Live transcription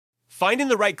Finding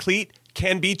the right cleat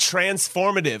can be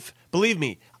transformative. Believe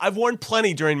me, I've worn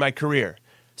plenty during my career.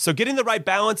 So getting the right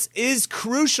balance is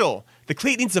crucial. The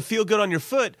cleat needs to feel good on your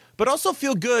foot, but also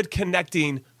feel good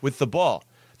connecting with the ball.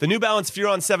 The New Balance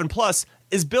Furon 7 Plus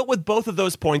is built with both of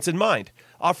those points in mind,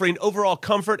 offering overall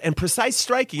comfort and precise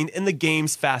striking in the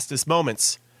game's fastest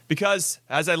moments. Because,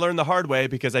 as I learned the hard way,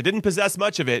 because I didn't possess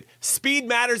much of it, speed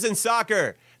matters in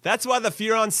soccer. That's why the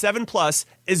Furon 7 Plus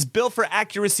is built for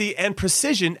accuracy and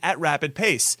precision at rapid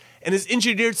pace, and is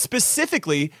engineered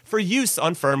specifically for use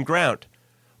on firm ground.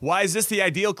 Why is this the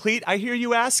ideal cleat, I hear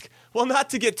you ask? Well, not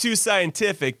to get too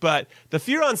scientific, but the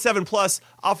Furon 7 Plus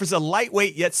offers a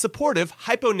lightweight yet supportive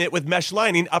hypo-knit with mesh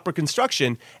lining upper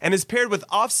construction and is paired with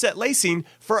offset lacing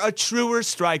for a truer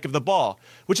strike of the ball,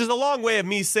 which is a long way of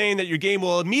me saying that your game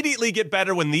will immediately get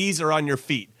better when these are on your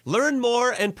feet. Learn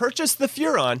more and purchase the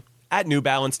Furon at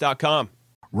newbalance.com.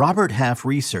 Robert Half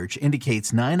research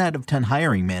indicates 9 out of 10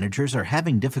 hiring managers are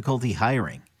having difficulty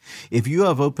hiring. If you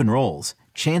have open roles,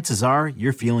 chances are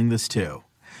you're feeling this too.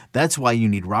 That's why you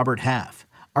need Robert Half.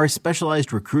 Our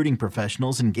specialized recruiting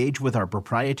professionals engage with our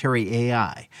proprietary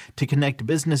AI to connect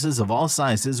businesses of all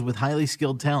sizes with highly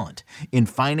skilled talent in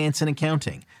finance and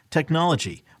accounting,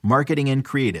 technology, marketing and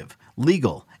creative,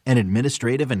 legal, and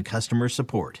administrative and customer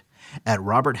support. At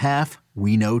Robert Half,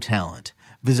 we know talent.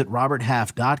 Visit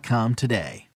roberthalf.com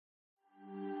today.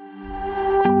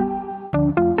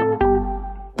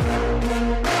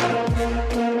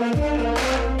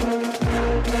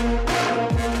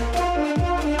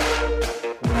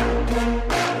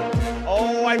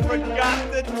 I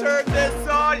forgot to turn this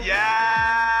on.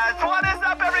 Yes! What is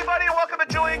up, everybody? Welcome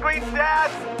to Julian Green's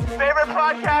dad's favorite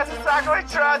podcast, The Soccer We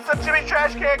Trust. I'm Jimmy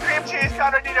Trash Can, Cream Cheese,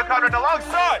 Conrad Nino Conrad,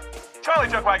 alongside Charlie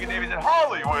Junkwagon Davies and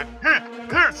Hollywood Heath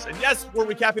Pierce. And yes, we're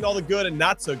recapping all the good and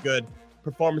not so good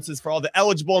performances for all the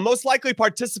eligible and most likely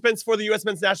participants for the U.S.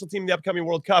 men's national team in the upcoming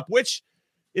World Cup, which,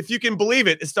 if you can believe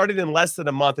it, is started in less than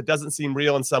a month. It doesn't seem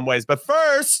real in some ways. But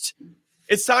first,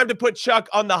 it's time to put Chuck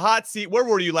on the hot seat. Where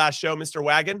were you last show, Mr.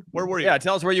 Wagon? Where were you? Yeah,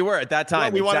 tell us where you were at that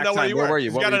time. Well, we want to know where you were. Where were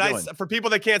you? What were you nice, for people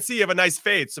that can't see, you have a nice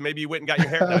fade, so maybe you went and got your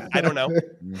hair done. I don't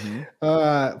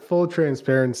know. Full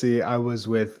transparency, I was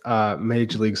with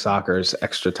Major League Soccer's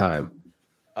Extra Time.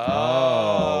 Oh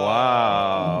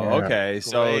wow! Yeah. Okay,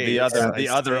 so Great. the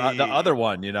other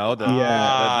one, you know.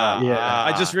 Yeah.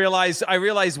 I just realized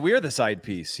we're the side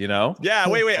piece, you know. Yeah.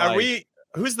 Wait. Are we?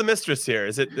 Who's the mistress here?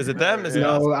 Is it them? Is it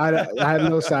us? No, I have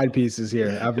no side pieces here.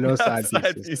 I have no side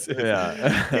pieces.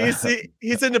 Yeah.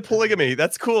 he's into polygamy.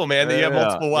 That's cool, man. That you have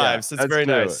multiple wives. It's very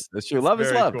true. nice. That's true. Love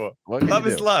is love. Cool. Love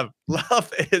is love.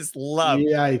 Love is love.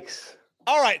 Yikes.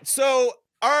 All right. So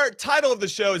our title of the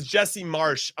show is Jesse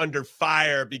Marsch Under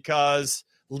Fire, because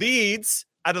Leeds,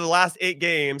 out of the last 8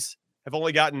 games, have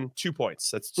only gotten 2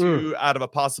 points. That's 2 out of a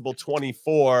possible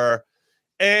 24.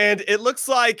 And it looks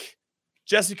like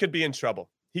Jesse could be in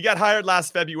trouble. He got hired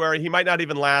last February. He might not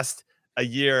even last a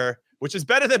year, which is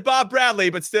better than Bob Bradley,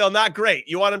 but still not great.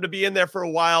 You want him to be in there for a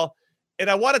while.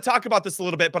 And I want to talk about this a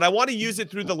little bit, but I want to use it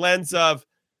through the lens of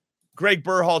Greg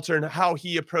Berhalter and how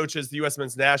he approaches the U.S.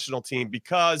 men's national team,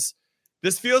 because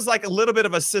this feels like a little bit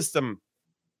of a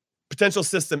potential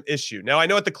system issue. Now, I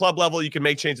know at the club level, you can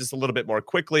make changes a little bit more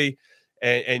quickly,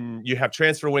 and you have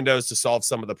transfer windows to solve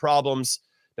some of the problems.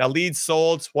 Now, Leeds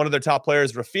sold one of their top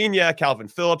players, Rafinha, Calvin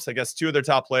Phillips, I guess 2 of their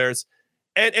top players.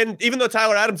 And even though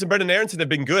Tyler Adams and Brendan Aronson have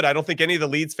been good, I don't think any of the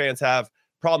Leeds fans have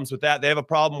problems with that. They have a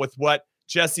problem with what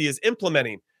Jesse is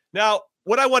implementing. Now,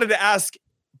 what I wanted to ask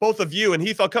both of you, and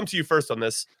Heath, I'll come to you first on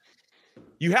this.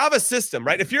 You have a system,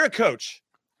 right? If you're a coach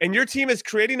and your team is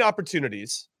creating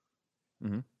opportunities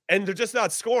and they're just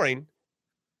not scoring,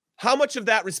 how much of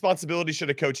that responsibility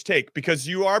should a coach take? Because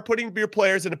you are putting your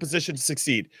players in a position to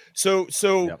succeed. So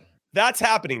that's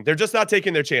happening. They're just not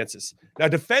taking their chances. Now,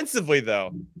 defensively,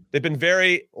 though, they've been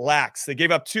very lax. They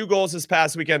gave up 2 goals this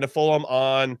past weekend to Fulham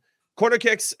on corner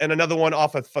kicks and another one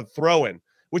off a throw-in,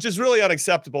 which is really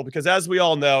unacceptable because, as we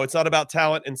all know, it's not about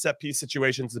talent and set-piece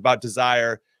situations. It's about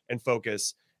desire and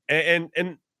focus. And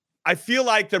I feel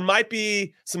like there might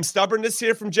be some stubbornness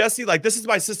here from Jesse. Like, this is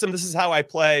my system. This is how I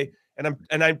play. And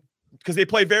I'm because they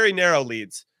play very narrow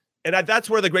leads. And that's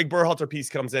where the Greg Berhalter piece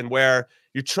comes in, where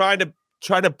you're trying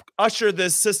to usher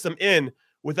this system in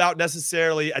without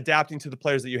necessarily adapting to the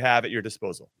players that you have at your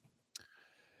disposal.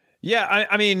 Yeah,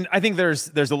 I mean, I think there's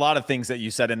a lot of things that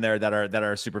you said in there that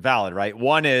are super valid, right?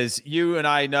 One is, you and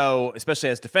I know, especially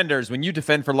as defenders, when you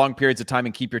defend for long periods of time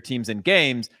and keep your teams in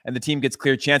games, and the team gets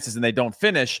clear chances and they don't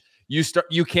finish,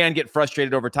 you can get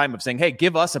frustrated over time of saying, hey,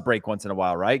 give us a break once in a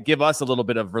while, right? Give us a little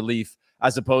bit of relief,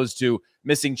 as opposed to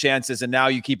missing chances. And now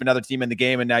you keep another team in the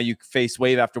game and now you face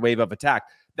wave after wave of attack.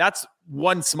 That's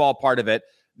one small part of it.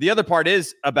 The other part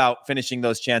is about finishing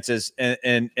those chances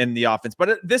in the offense.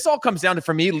 But this all comes down to,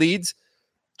 for me, Leeds,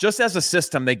 just as a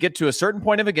system, they get to a certain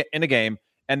point in a game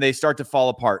and they start to fall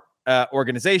apart.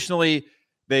 Organizationally,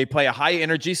 they play a high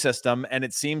energy system. And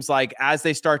it seems like as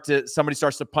somebody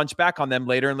starts to punch back on them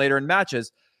later and later in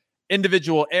matches,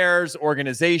 individual errors,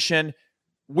 organization.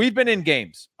 We've been in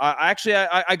games.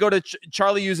 I go to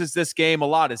Charlie uses this game a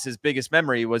lot as his biggest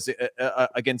memory was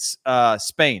against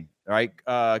Spain, right?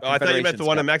 I thought you meant the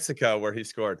one in Mexico where he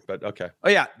scored, but okay. Oh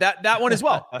yeah, that one as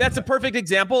well. That's a perfect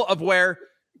example of where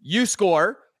you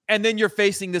score and then you're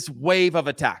facing this wave of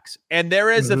attacks. And there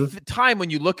is a time when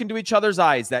you look into each other's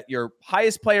eyes that your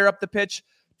highest player up the pitch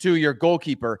to your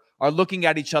goalkeeper are looking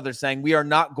at each other saying, we are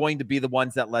not going to be the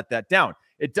ones that let that down.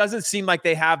 It doesn't seem like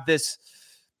they have this.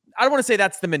 I don't want to say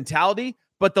that's the mentality,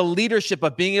 but the leadership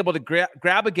of being able to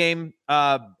grab a game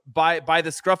by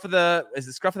the scruff of the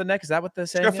neck. Is that what the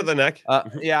saying Scruff is? of the neck.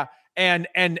 Yeah. And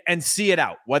see it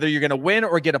out, whether you're going to win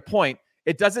or get a point.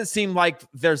 It doesn't seem like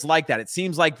there's like that. It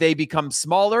seems like they become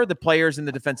smaller. The players in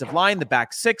the defensive line, the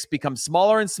back six, become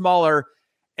smaller and smaller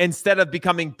instead of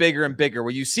becoming bigger and bigger,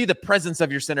 where you see the presence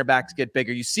of your center backs get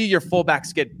bigger. You see your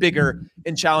fullbacks get bigger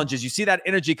in challenges. You see that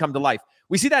energy come to life.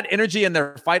 We see that energy in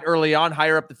their fight early on,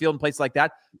 higher up the field in places like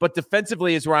that. But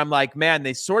defensively is where I'm like, man,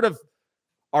 they sort of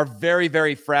are very,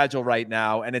 very fragile right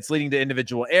now. And it's leading to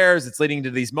individual errors. It's leading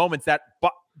to these moments that,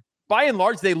 by and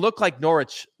large, they look like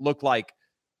Norwich looked like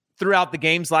throughout the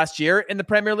games last year in the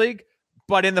Premier League.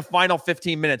 But in the final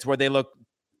 15 minutes where they look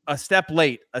a step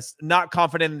late, not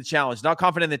confident in the challenge, not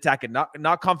confident in the attack,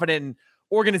 not confident in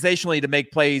organizationally to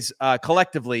make plays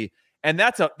collectively. And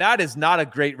that is not a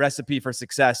great recipe for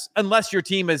success unless your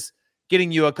team is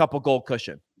getting you a couple goal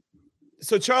cushion.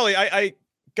 So Charlie, I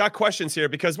got questions here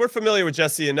because we're familiar with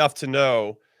Jesse enough to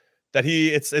know that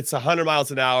it's 100 miles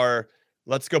an hour.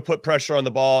 Let's go put pressure on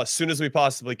the ball as soon as we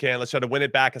possibly can. Let's try to win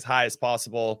it back as high as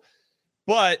possible.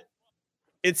 But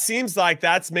it seems like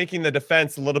that's making the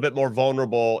defense a little bit more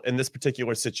vulnerable in this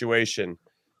particular situation.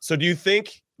 So do you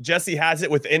think Jesse has it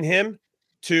within him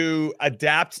to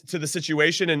adapt to the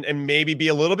situation and maybe be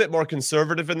a little bit more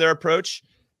conservative in their approach?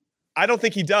 I don't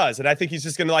think he does. And I think he's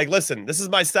just going to listen, this is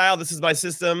my style. This is my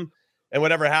system. And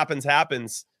whatever happens,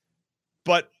 happens.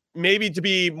 But maybe to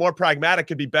be more pragmatic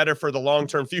could be better for the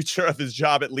long-term future of his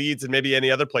job at Leeds and maybe any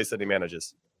other place that he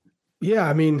manages. Yeah,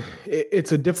 I mean,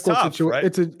 it's a difficult situation.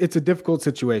 Right? It's a difficult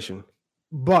situation,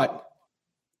 but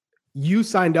you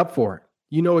signed up for it.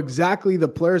 You know exactly the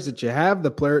players that you have, the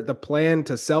plan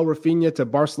to sell Rafinha to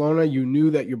Barcelona. You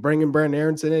knew that you're bringing Brandon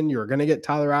Aronson in. You're going to get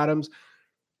Tyler Adams.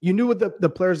 You knew what the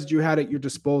players that you had at your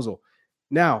disposal.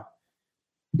 Now,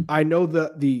 I know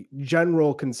the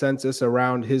general consensus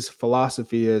around his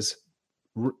philosophy is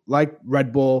like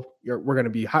Red Bull, we're going to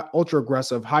be ultra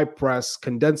aggressive, high press,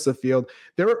 condense the field.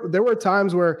 There were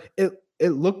times where it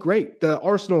looked great. The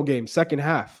Arsenal game, second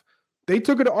half, they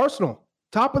took it to Arsenal,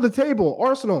 top of the table,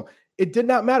 Arsenal. It did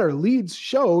not matter. Leeds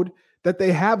showed that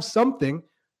they have something,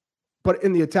 but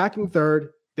in the attacking third,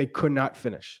 they could not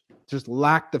finish. Just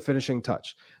lacked the finishing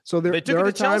touch. So they took it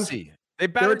to Chelsea. They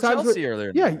battered Chelsea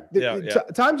earlier.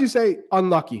 Times you say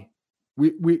unlucky.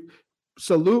 We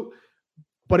salute,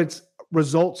 but it's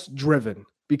results driven,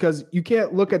 because you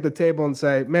can't look at the table and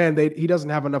say, man, he doesn't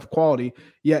have enough quality.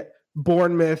 Yet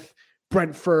Bournemouth,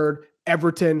 Brentford,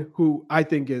 Everton, who I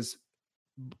think is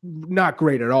not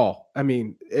great at all. I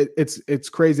mean, it's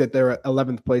crazy that they're at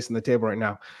 11th place in the table right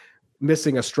now,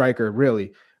 missing a striker,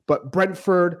 really. But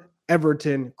Brentford,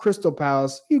 Everton, Crystal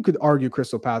Palace, you could argue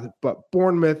Crystal Palace, but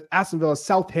Bournemouth, Aston Villa,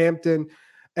 Southampton,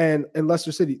 and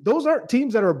Leicester City, those aren't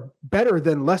teams that are better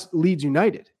than Leeds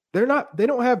United. They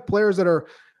don't have players that are,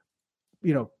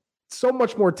 so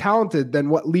much more talented than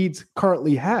what Leeds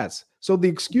currently has. So the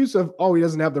excuse of, he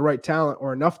doesn't have the right talent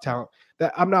or enough talent,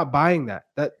 that I'm not buying that.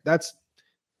 That's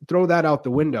throw that out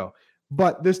the window.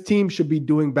 But this team should be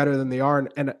doing better than they are.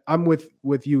 And I'm with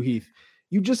you, Heath.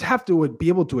 You just have to be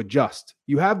able to adjust.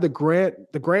 You have the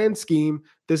grand scheme.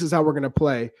 This is how we're going to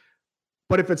play.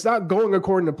 But if it's not going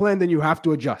according to plan, then you have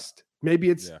to adjust. Maybe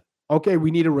it's okay.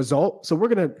 We need a result, so we're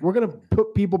gonna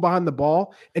put people behind the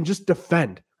ball and just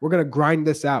defend. We're gonna grind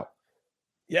this out.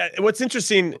 Yeah. What's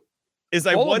interesting is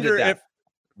I wonder if,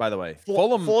 by the way,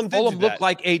 Fulham looked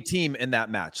like a team in that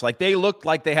match. Like they looked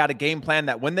like they had a game plan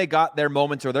that when they got their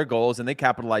moments or their goals and they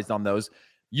capitalized on those,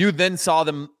 you then saw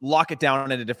them lock it down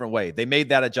in a different way. They made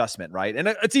that adjustment, right? And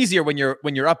it's easier when you're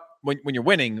up, when you're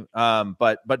winning.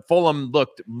 But Fulham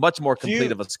looked much more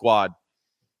complete of a squad.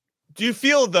 Do you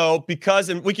feel though,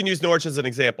 and we can use Norwich as an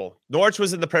example. Norwich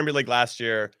was in the Premier League last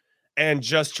year and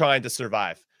just trying to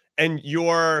survive. And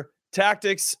your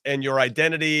tactics and your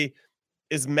identity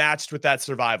is matched with that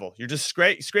survival. You're just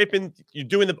scraping, you're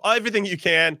doing everything you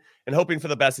can and hoping for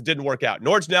the best. It didn't work out.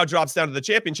 Norwich now drops down to the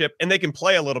championship and they can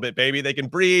play a little bit, baby. They can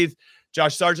breathe.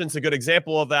 Josh Sargent's a good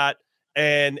example of that.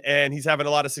 And he's having a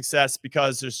lot of success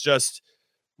because there's just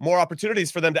more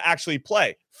opportunities for them to actually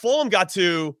play. Fulham got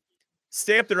to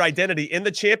stamp their identity in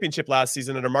the championship last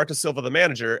season under Marcus Silva, the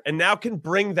manager, and now can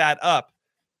bring that up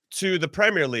to the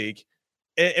Premier League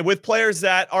with players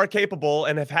that are capable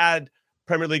and have had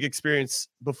Premier League experience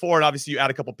before. And obviously you add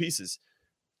a couple pieces.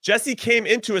 Jesse came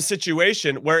into a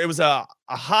situation where it was a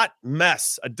hot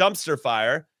mess, a dumpster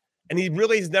fire, and he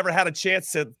really has never had a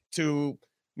chance to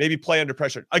maybe play under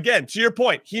pressure. Again, to your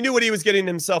point, he knew what he was getting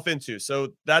himself into. So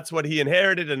that's what he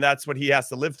inherited, and that's what he has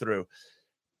to live through.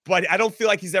 But I don't feel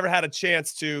like he's ever had a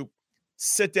chance to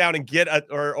sit down and get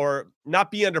or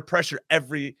not be under pressure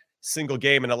every single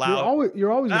game and allow.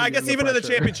 You're always. I guess even in the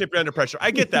championship, you're under pressure.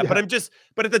 I get that, Yeah.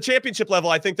 but at the championship level,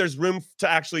 I think there's room to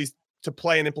actually to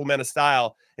play and implement a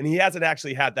style, and he hasn't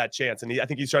actually had that chance. And I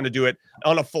think he's trying to do it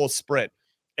on a full sprint.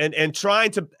 And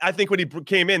trying to, I think when he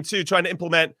came in too, trying to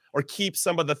implement or keep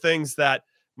some of the things that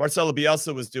Marcelo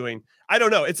Bielsa was doing. I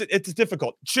don't know. It's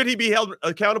difficult. Should he be held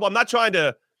accountable? I'm not trying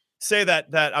to say that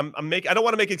I don't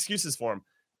want to make excuses for him.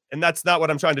 And that's not what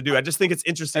I'm trying to do. I just think it's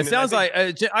interesting. It sounds like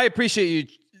I appreciate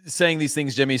you saying these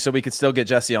things, Jimmy, so we could still get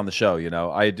Jesse on the show. You know,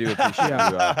 I do appreciate you.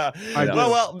 I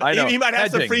know. He might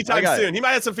have some free time soon. He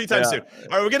might have some free time soon.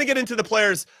 All right, we're going to get into the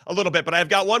players a little bit, but I've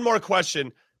got one more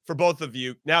question for both of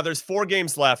you. Now, there's 4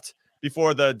 games left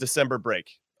before the December break,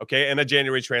 okay, and a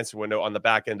January transfer window on the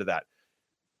back end of that.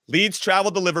 Leeds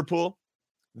traveled to Liverpool.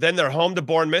 Then they're home to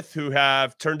Bournemouth, who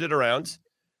have turned it around.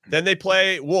 Then they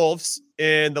play Wolves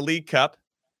in the League Cup,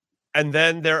 and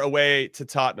then they're away to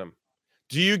Tottenham.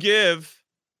 Do you give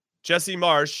Jesse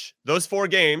Marsch those 4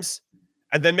 games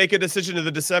and then make a decision in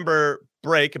the December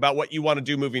break about what you want to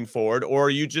do moving forward? Or are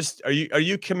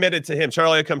you committed to him?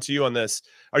 Charlie, I'll come to you on this.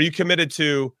 Are you committed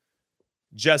to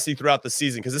Jesse throughout the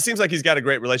season? Because it seems like he's got a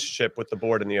great relationship with the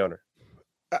board and the owner.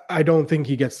 I don't think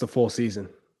he gets the full season.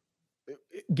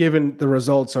 Given the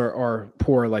results are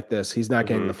poor like this, he's not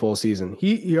getting the full season.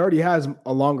 He already has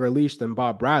a longer leash than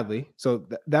Bob Bradley. So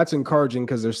that's encouraging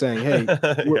because they're saying, hey,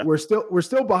 we're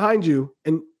still behind you.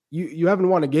 And you haven't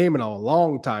won a game in a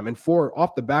long time, and 4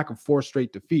 off the back of 4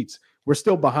 straight defeats. We're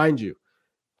still behind you.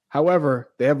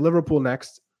 However, they have Liverpool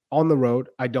next on the road.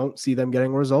 I don't see them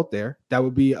getting a result there. That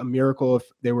would be a miracle if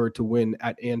they were to win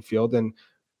at Anfield, and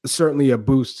certainly a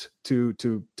boost to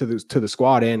the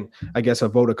squad, and I guess a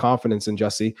vote of confidence in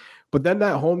Jesse. But then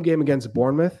that home game against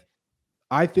Bournemouth,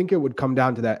 I think it would come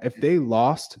down to that. If they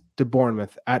lost to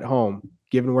Bournemouth at home,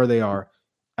 given where they are,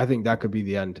 I think that could be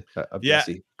the end of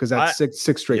Jesse, because that's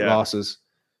six straight losses.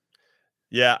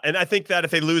 Yeah, and I think that if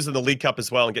they lose in the League Cup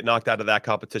as well and get knocked out of that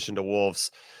competition to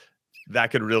Wolves, that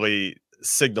could really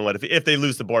signal it. If they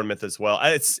lose to Bournemouth as well,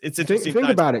 it's interesting. Think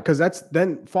about it, because that's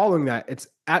then following that, it's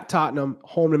at Tottenham,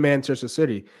 home to Manchester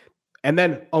City, and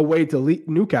then away to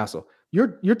Newcastle.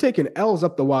 You're taking L's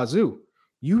up the wazoo.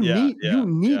 You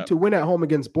need to win at home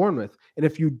against Bournemouth, and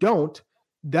if you don't,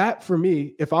 that for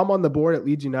me, if I'm on the board at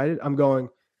Leeds United, I'm going.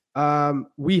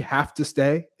 We have to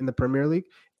stay in the Premier League.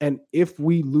 And if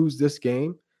we lose this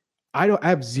game, I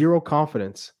have zero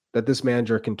confidence that this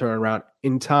manager can turn around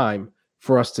in time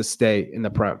for us to stay in the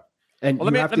Prem. And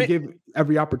you have to give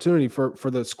every opportunity for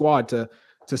the squad to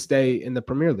stay in the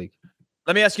Premier League.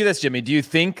 Let me ask you this, Jimmy. Do you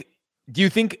think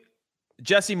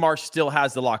Jesse Marsch still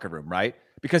has the locker room, right?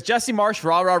 Because Jesse Marsch,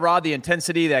 rah, the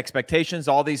intensity, the expectations,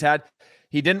 all these had,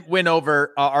 he didn't win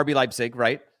over RB Leipzig,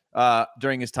 right?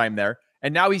 During his time there.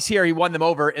 And now he's here. He won them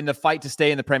over in the fight to stay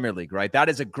in the Premier League, right? That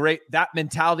is that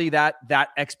mentality, that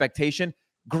expectation.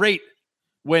 Great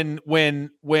when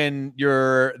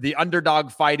you're the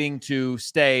underdog fighting to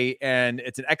stay, and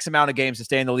it's an X amount of games to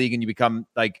stay in the league, and you become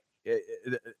like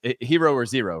a hero or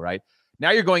zero, right?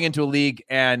 Now you're going into a league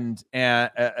and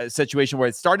a situation where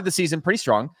it started the season pretty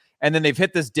strong, and then they've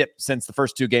hit this dip since the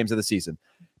first 2 games of the season.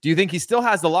 Do you think he still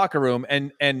has the locker room?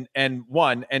 And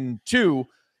one, and two,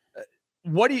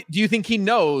 what do you think he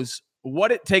knows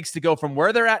what it takes to go from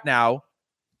where they're at now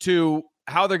to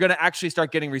how they're going to actually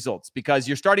start getting results? Because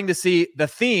you're starting to see the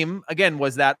theme again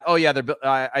was that,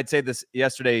 I'd say this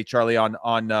yesterday, Charlie, on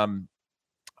the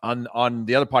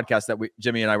other podcast that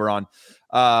Jimmy and I were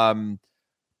on.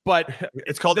 But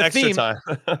it's called Extra theme, Time.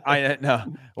 I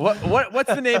know.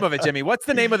 What's the name of it, Jimmy? What's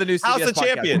the name of the new CBS House of podcast?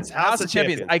 Champions. House of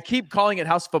Champions. I keep calling it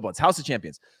House of Football. It's House of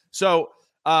Champions. So,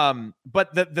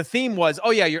 but the theme was,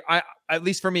 at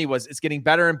least for me, was it's getting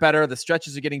better and better. The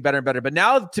stretches are getting better and better. But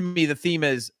now to me, the theme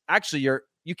is actually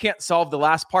you can't solve the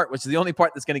last part, which is the only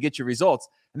part that's going to get you results.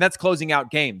 And that's closing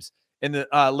out games in the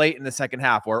late in the second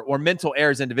half or mental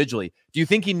errors individually. Do you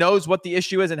think he knows what the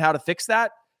issue is and how to fix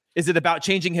that? Is it about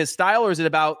changing his style, or is it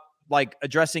about like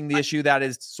addressing the issue that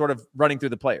is sort of running through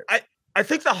the players? I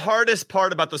think the hardest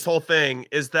part about this whole thing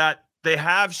is that they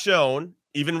have shown,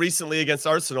 even recently against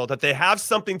Arsenal, that they have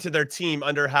something to their team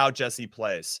under how Jesse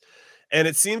plays. And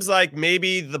it seems like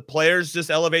maybe the players just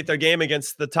elevate their game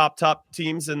against the top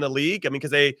teams in the league. I mean,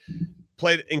 because they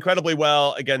played incredibly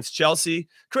well against Chelsea,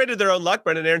 created their own luck.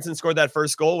 Brendan Aronson scored that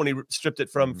first goal when he stripped it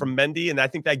from Mendy. And I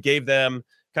think that gave them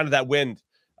kind of that wind,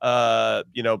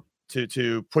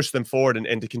 to push them forward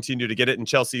and to continue to get it. And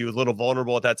Chelsea was a little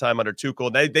vulnerable at that time under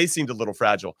Tuchel. They seemed a little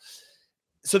fragile.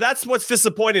 So that's what's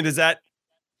disappointing, is that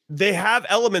they have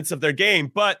elements of their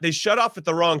game, but they shut off at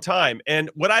the wrong time. And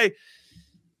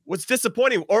what's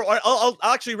disappointing, or I'll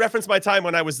actually reference my time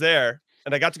when I was there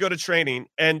and I got to go to training,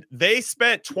 and they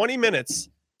spent 20 minutes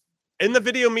in the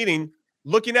video meeting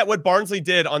looking at what Barnsley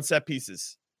did on set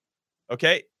pieces.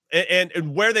 Okay.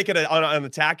 And where they could on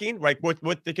attacking, right?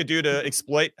 What they could do to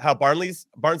exploit how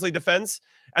Barnsley defends,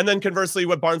 and then conversely,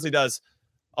 what Barnsley does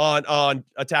on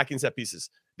attacking set pieces.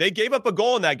 They gave up a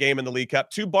goal in that game in the League Cup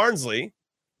to Barnsley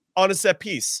on a set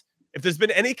piece. If there's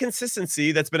been any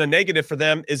consistency that's been a negative for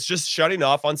them, is just shutting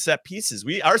off on set pieces.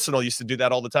 Arsenal used to do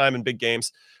that all the time in big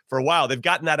games for a while. They've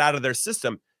gotten that out of their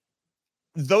system.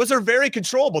 Those are very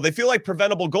controllable. They feel like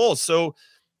preventable goals. So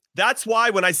that's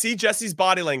why when I see Jesse's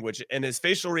body language and his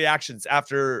facial reactions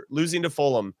after losing to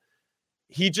Fulham,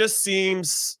 he just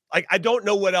seems like, I don't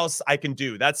know what else I can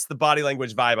do. That's the body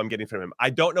language vibe I'm getting from him. I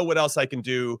don't know what else I can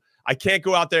do. I can't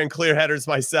go out there and clear headers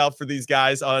myself for these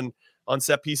guys on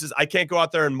set pieces. I can't go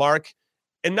out there and mark.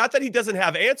 And not that he doesn't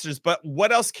have answers, but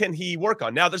what else can he work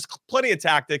on? Now, there's plenty of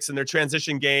tactics in their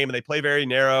transition game, and they play very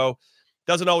narrow.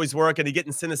 Doesn't always work, and he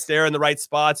getting Sinisterra in the right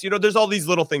spots. There's all these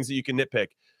little things that you can nitpick.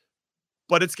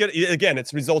 But it's good. Again,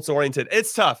 it's results oriented.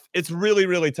 It's tough. It's really,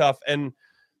 really tough. And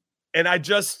I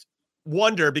just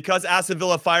wonder, because Aston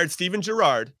Villa fired Steven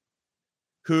Gerrard,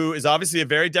 who is obviously a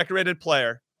very decorated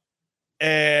player,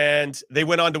 and they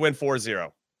went on to win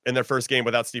 4-0 in their first game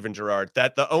without Steven Gerrard,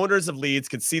 that the owners of Leeds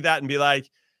could see that and be like,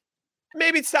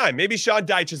 maybe it's time. Maybe Sean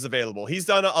Dyche is available. He's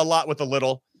done a lot with a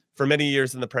little for many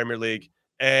years in the Premier League.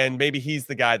 And maybe he's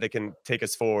the guy that can take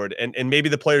us forward. And maybe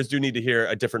the players do need to hear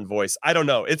a different voice. I don't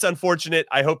know. It's unfortunate.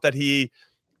 I hope that he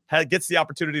gets the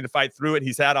opportunity to fight through it.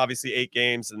 He's had obviously 8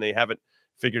 games and they haven't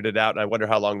figured it out. And I wonder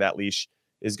how long that leash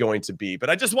is going to be.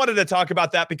 But I just wanted to talk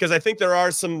about that because I think there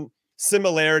are some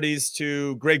similarities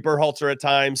to Greg Berhalter at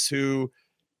times, who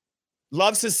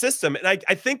loves his system. And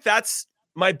I think that's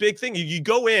my big thing. You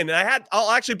go in, and I'll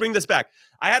actually bring this back.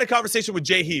 I had a conversation with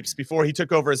Jay Heaps before he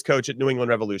took over as coach at New England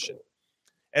Revolution.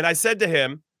 And I said to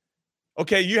him,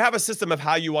 okay, you have a system of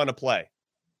how you want to play.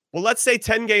 Well, let's say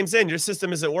 10 games in, your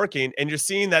system isn't working, and you're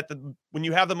seeing that when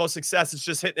you have the most success, it's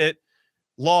just hitting it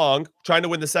long, trying to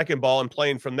win the second ball and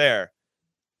playing from there.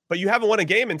 But you haven't won a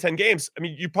game in 10 games. I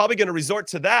mean, you're probably going to resort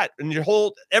to that, and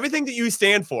everything that you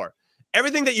stand for,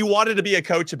 everything that you wanted to be a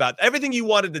coach about, everything you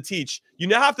wanted to teach, you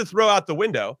now have to throw out the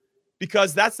window,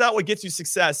 because that's not what gets you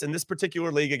success in this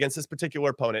particular league against this particular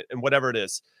opponent and whatever it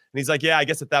is. And he's like, yeah, I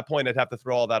guess at that point I'd have to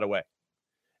throw all that away.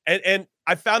 And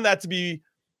I found that to be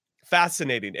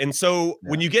fascinating. And so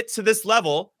when you get to this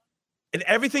level, and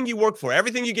everything you work for,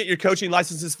 everything you get your coaching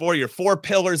licenses for, your 4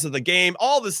 pillars of the game,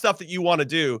 all the stuff that you want to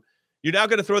do, you're now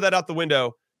going to throw that out the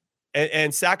window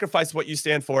and sacrifice what you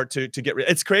stand for to get rid.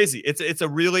 It's crazy. It's a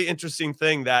really interesting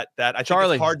thing that I think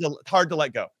it's hard to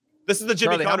let go. This is the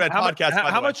Jimmy Conrad podcast.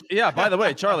 How much? Yeah. By the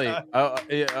way, Charlie,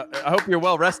 I hope you're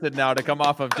well rested now to come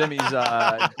off of Jimmy's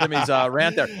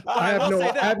rant there. I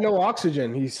have no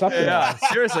oxygen. He's suffering. Yeah,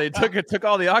 seriously, it took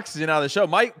all the oxygen out of the show.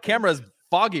 My camera's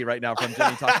foggy right now from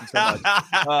Jimmy talking so much.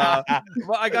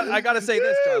 Well, I got to say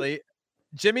this, Charlie.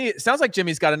 Jimmy, it sounds like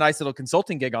Jimmy's got a nice little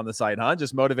consulting gig on the side, huh?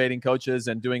 Just motivating coaches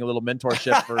and doing a little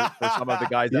mentorship for some of the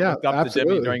guys that looked up to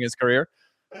Jimmy during his career.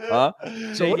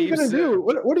 So what are you going to do?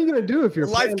 What are you going to do if you're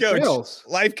life coach? Fails?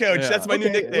 Life coach. Yeah. That's my new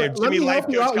nickname. Jimmy Life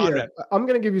Coach Conrad. I'm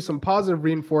going to give you some positive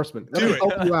reinforcement. Let me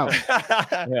help you out.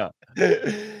 Yeah.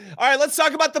 All right, let's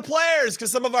talk about the players,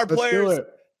 because some of our players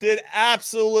did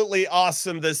absolutely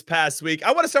awesome this past week.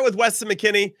 I want to start with Weston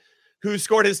McKennie, who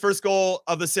scored his first goal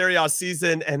of the Serie A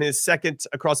season and his second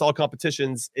across all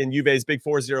competitions in Juve's big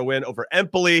 4-0 win over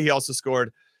Empoli. He also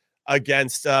scored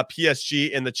against PSG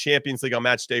in the Champions League on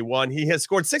match day 1. He has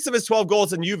scored 6 of his 12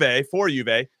 goals for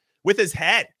Juve with his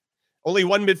head. Only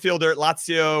one midfielder,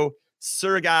 Lazio,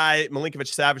 Sergei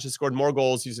Milinkovic-Savic, has scored more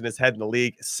goals using his head in the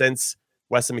league since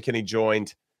Weston McKennie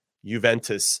joined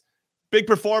Juventus. Big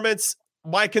performance.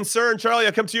 my concern, Charlie,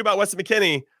 I'll come to you about Weston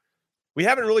McKennie. We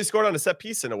haven't really scored on a set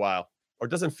piece in a while, or it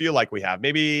doesn't feel like we have.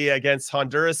 Maybe against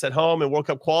Honduras at home in World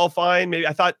Cup qualifying. Maybe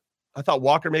I thought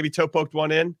Walker maybe toe poked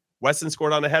one in. Weston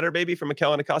scored on a header, maybe from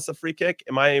Mikel Acosta free kick.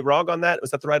 Am I wrong on that?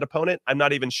 Was that the right opponent? I'm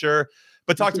not even sure.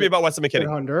 But talk to me about Weston McKennie.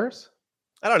 Honduras?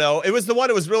 I don't know. It was the one.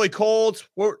 It was really cold.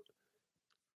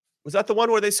 Was that the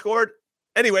one where they scored?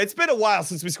 Anyway, it's been a while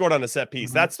since we scored on a set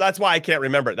piece. Mm-hmm. That's why I can't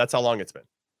remember it. That's how long it's been.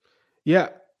 Yeah,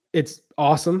 it's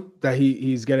awesome that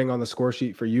he's getting on the score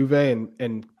sheet for Juve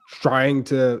and trying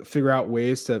to figure out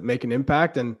ways to make an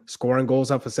impact and scoring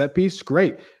goals off a set piece.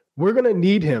 Great. We're going to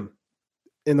need him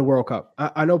in the World Cup.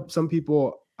 I know some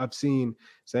people I've seen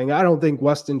saying, I don't think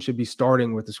Weston should be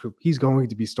starting with this group. He's going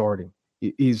to be starting.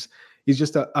 He's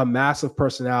just a massive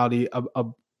personality, a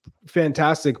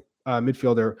fantastic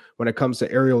midfielder when it comes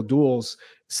to aerial duels,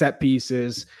 set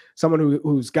pieces, someone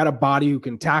who's got a body who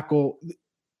can tackle.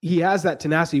 He has that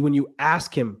tenacity when you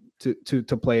ask him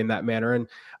to play in that manner. And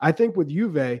I think with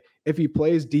Juve, if he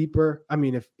plays deeper, I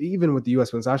mean, if even with the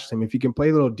U.S. Men's national team, if he can play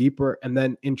a little deeper and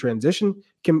then in transition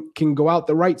can go out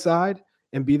the right side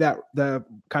and be the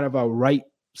kind of a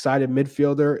right-sided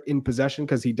midfielder in possession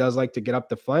because he does like to get up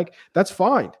the flank, that's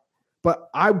fine. But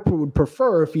I would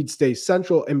prefer if he'd stay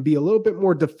central and be a little bit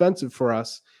more defensive for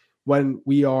us when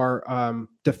we are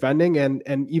defending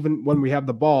and even when we have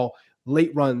the ball,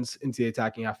 late runs into the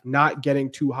attacking half, not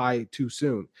getting too high too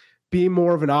soon, be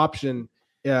more of an option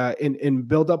in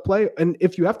build-up play. And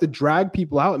if you have to drag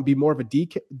people out and be more of a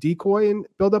decoy in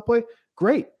build-up play,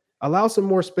 great. Allow some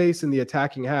more space in the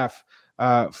attacking half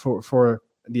for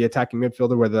the attacking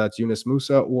midfielder, whether that's Yunus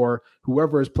Musa or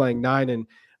whoever is playing 9. And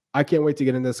I can't wait to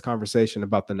get in this conversation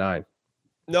about the 9.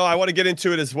 No, I want to get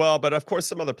into it as well. But of course,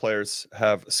 some other players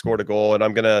have scored a goal, and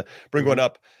I'm going to bring one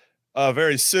up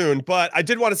very soon. But I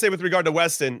did want to say with regard to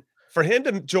Weston, for him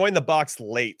to join the box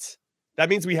late, that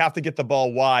means we have to get the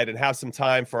ball wide and have some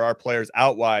time for our players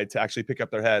out wide to actually pick up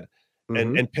their head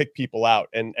and pick people out.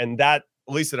 And that,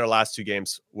 at least in our last 2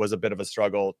 games, was a bit of a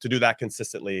struggle to do that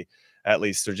consistently. At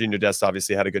least Serginho Dest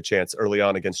obviously had a good chance early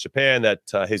on against Japan that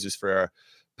Jesus Ferreira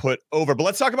put over. But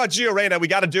let's talk about Gio Reyna. We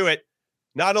got to do it.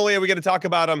 Not only are we going to talk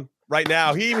about him right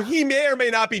now, he may or may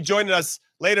not be joining us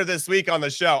later this week on the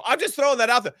show. I'm just throwing that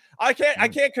out there. I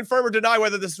can't confirm or deny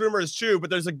whether this rumor is true,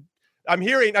 but I'm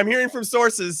hearing from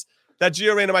sources that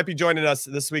Gio Reyna might be joining us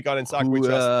this week on In Soccer We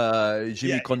Trust.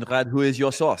 Jimmy Conrad, who is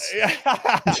your source? Yeah,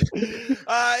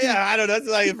 I don't know. That's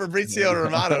like Fabrizio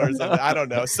Romano or something. I don't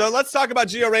know. So let's talk about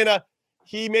Gio Reyna.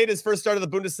 He made his first start of the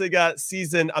Bundesliga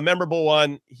season, a memorable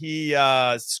one. He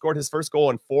scored his first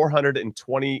goal in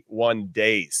 421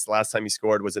 days. Last time he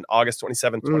scored was in August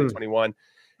 27th, 2021.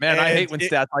 Man, I hate when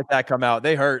stats like that come out.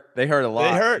 They hurt a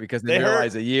lot because they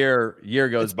realize a year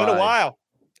goes by. It's been a while.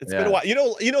 It's been a while.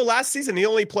 You know, last season he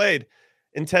only played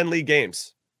in 10 league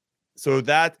games. So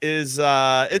that is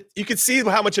you could see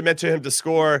how much it meant to him to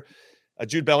score.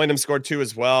 Jude Bellingham scored 2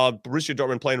 as well. Borussia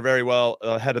Dortmund playing very well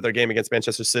ahead of their game against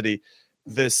Manchester City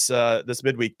this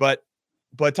midweek. But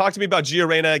talk to me about Gio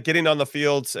Reyna getting on the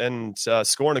field and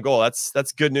scoring a goal.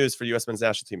 That's good news for U.S. Men's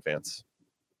national team fans.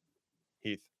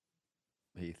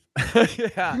 Heath.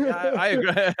 Yeah, I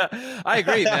agree. I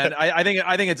agree, man. I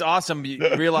think it's awesome.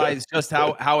 You realize just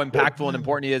how impactful and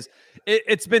important he is.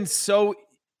 It's been so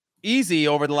easy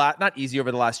over the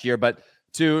last year, but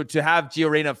to have Gio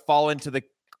Reyna fall into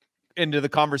the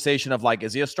conversation of like,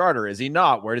 is he a starter? Is he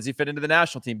not? Where does he fit into the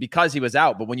national team? Because he was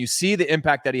out. But when you see the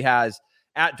impact that he has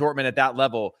at Dortmund at that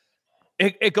level,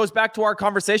 it goes back to our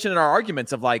conversation and our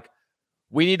arguments of like,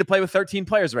 we need to play with 13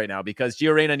 players right now because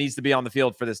Gio Reyna needs to be on the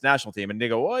field for this national team. And they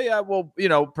go, oh yeah, well,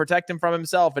 protect him from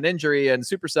himself and injury and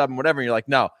super sub and whatever. And you're like,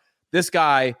 no, this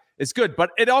guy is good. But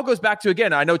it all goes back to,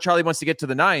 again, I know Charlie wants to get to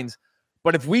the 9s,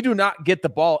 but if we do not get the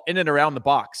ball in and around the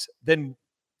box, then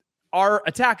our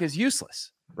attack is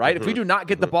useless, right? If we do not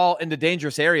get the ball into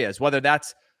dangerous areas, whether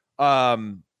that's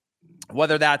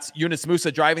Yunus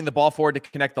Musa driving the ball forward to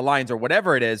connect the lines or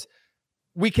whatever it is,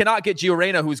 we cannot get Gio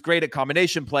Reyna, who's great at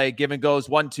combination play, give and goes,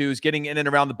 1-2s, getting in and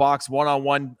around the box,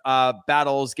 one-on-one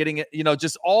battles, getting it,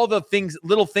 just all the things,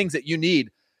 little things that you need.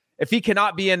 If he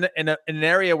cannot be in an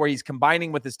area where he's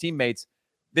combining with his teammates,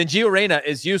 then Gio Reyna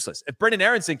is useless. If Brendan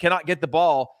Aronson cannot get the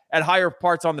ball at higher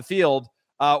parts on the field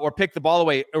or pick the ball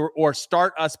away or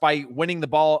start us by winning the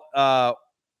ball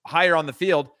higher on the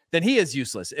field, then he is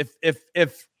useless. If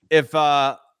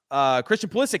Christian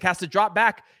Pulisic has to drop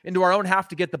back into our own half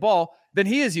to get the ball, then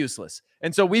he is useless.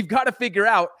 And so we've got to figure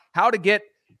out how to get,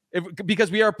 because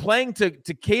we are playing to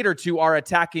cater to our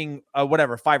attacking, 5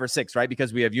 or 6, right?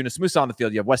 Because we have Yunus Musa on the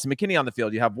field. You have Weston McKennie on the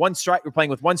field. You have one strike. We're playing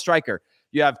with one striker.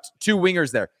 You have 2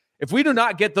 wingers there. If we do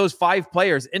not get those 5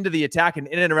 players into the attack and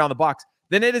in and around the box,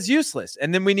 then it is useless.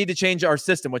 And then we need to change our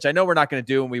system, which I know we're not going to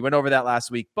do. And we went over that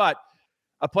last week. But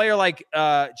a player like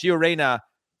Gio Reyna,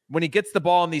 when he gets the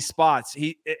ball in these spots,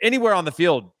 anywhere on the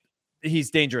field, he's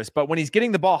dangerous. But when he's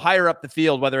getting the ball higher up the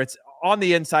field, whether it's on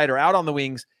the inside or out on the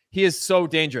wings, he is so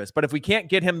dangerous. But if we can't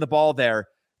get him the ball there,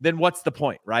 then what's the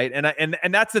point, right?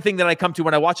 And that's the thing that I come to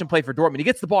when I watch him play for Dortmund. He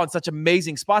gets the ball in such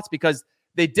amazing spots because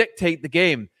they dictate the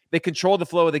game. They control the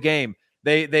flow of the game.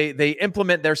 They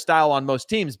implement their style on most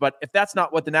teams. But if that's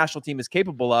not what the national team is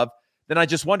capable of, then I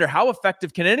just wonder how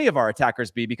effective can any of our attackers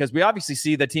be? Because we obviously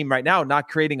see the team right now not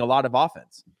creating a lot of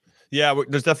offense. Yeah,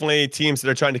 there's definitely teams that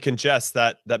are trying to congest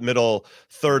that middle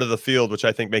third of the field, which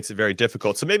I think makes it very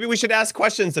difficult. So maybe we should ask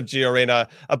questions of Gio Reyna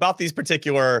about these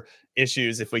particular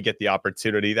issues if we get the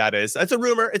opportunity. It's a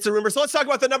rumor. It's a rumor. So let's talk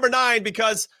about the number 9,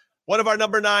 because one of our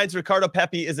number 9s, Ricardo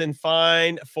Pepi, is in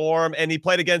fine form, and he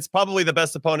played against probably the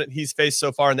best opponent he's faced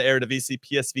so far in the Eredivisie,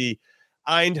 PSV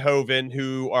Eindhoven,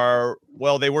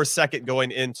 they were second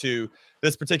going into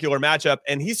this particular matchup,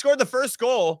 and he scored the first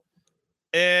goal,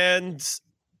 and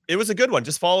it was a good one,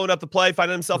 just following up the play,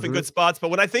 finding himself in good spots. But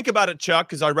when I think about it,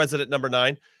 Chuck, is our resident number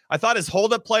 9, I thought his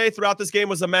hold-up play throughout this game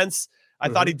was immense. I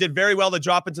thought he did very well to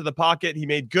drop into the pocket. He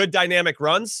made good dynamic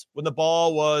runs when the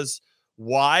ball was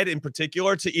wide, in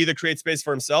particular, to either create space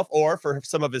for himself or for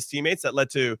some of his teammates. That led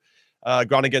to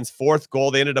Groningen's 4th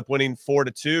goal. They ended up winning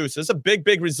 4-2. So it's a big,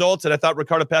 big result. And I thought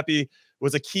Ricardo Pepi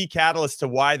was a key catalyst to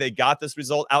why they got this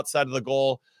result outside of the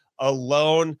goal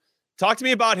alone. Talk to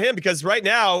me about him, because right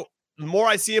now, the more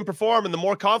I see him perform and the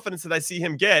more confidence that I see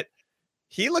him get,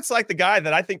 he looks like the guy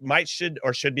that I think should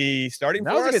be starting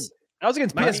for us. That was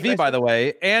against PSV, by the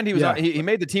way, and he was he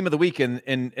made the team of the week in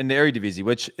the Eredivisie,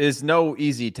 which is no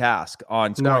easy task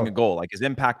on scoring a goal. Like, his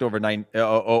impact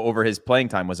over his playing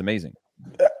time was amazing.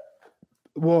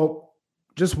 Well,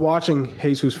 just watching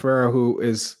Jesus Ferreira, who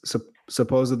is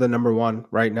supposedly the number 1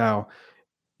 right now,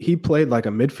 he played like a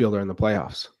midfielder in the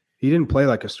playoffs. He didn't play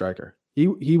like a striker.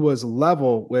 He was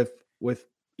level with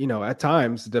at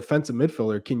times defensive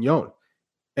midfielder Quignon,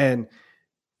 and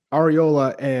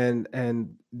Areola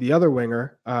and the other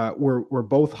winger were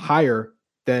both higher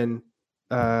than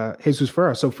Jesus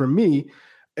Ferreira. So for me,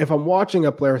 if I'm watching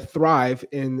a player thrive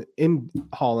in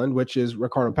Holland, which is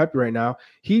Ricardo Pepi right now,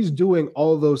 he's doing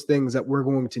all of those things that we're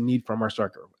going to need from our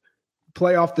striker.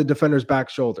 Play off the defender's back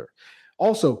shoulder.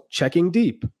 Also, checking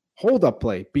deep. Hold up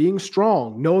play, being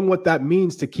strong, knowing what that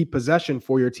means to keep possession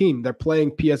for your team. They're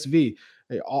playing PSV,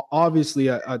 obviously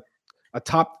a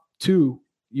top 2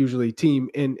 usually team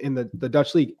in the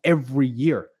Dutch league every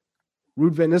year.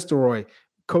 Ruud van Nistelrooy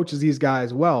coaches these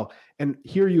guys well. And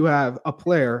here you have a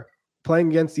player playing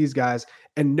against these guys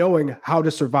and knowing how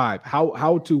to survive,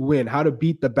 how to win, how to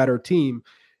beat the better team.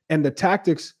 And the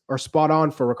tactics are spot on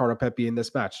for Ricardo Pepi in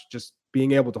this match. Just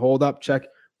being able to hold up, check,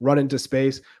 run into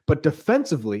space, but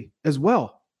defensively as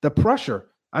well. The pressure.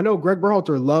 I know Greg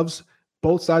Berhalter loves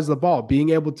both sides of the ball,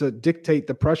 being able to dictate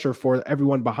the pressure for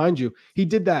everyone behind you. He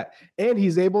did that, and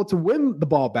he's able to win the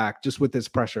ball back just with his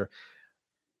pressure.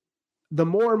 The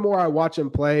more and more I watch him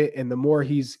play, and the more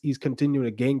he's continuing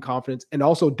to gain confidence and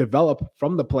also develop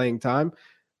from the playing time,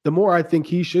 the more I think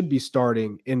he should be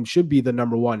starting and should be the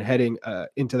number 1 heading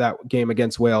into that game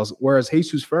against Wales. Whereas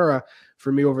Jesus Ferreira,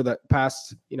 for me, over the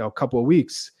past couple of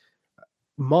weeks,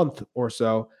 month or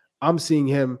so, I'm seeing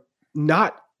him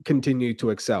not continue to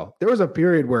excel. There was a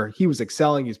period where he was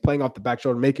excelling. He's playing off the back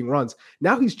shoulder, making runs.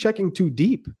 Now he's checking too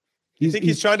deep. Do you think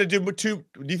he was trying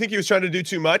to do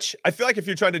too much? I feel like if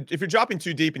you're dropping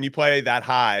too deep and you play that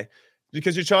high,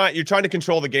 because you're trying to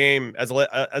control the game as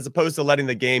opposed to letting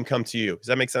the game come to you. Does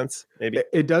that make sense? Maybe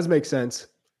it does make sense.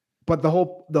 But the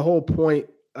whole point,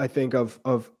 I think, of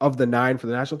the 9 for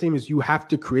the national team is you have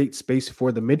to create space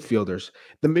for the midfielders.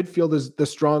 The midfield is the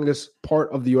strongest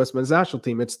part of the U.S. men's national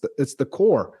team. It's the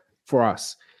core for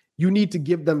us. You need to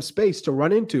give them space to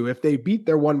run into. If they beat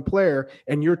their one player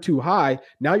and you're too high,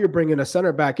 now you're bringing a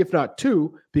center back, if not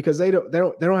 2, because they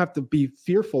don't have to be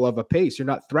fearful of a pace. You're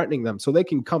not threatening them, so they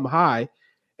can come high.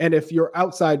 And if your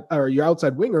outside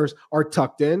wingers are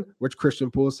tucked in, which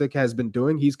Christian Pulisic has been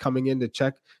doing, he's coming in to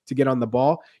check to get on the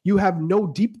ball. You have no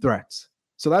deep threats.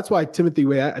 So that's why Timothy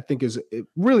Weah, I think, is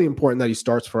really important that he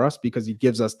starts for us, because he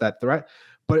gives us that threat.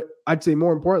 But I'd say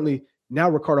more importantly,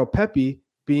 now Ricardo Pepi,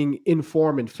 being in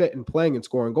form and fit and playing and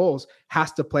scoring goals,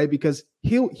 has to play, because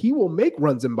he will make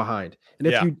runs in behind.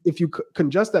 And if you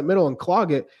congest that middle and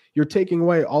clog it, you're taking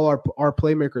away all our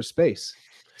playmakers' space.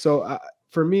 So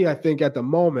for me, I think at the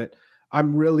moment,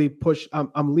 I'm really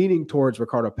I'm leaning towards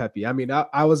Ricardo Pepi. I mean,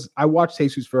 I watched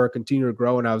Jesus Ferreira continue to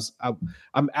grow, and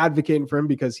I'm advocating for him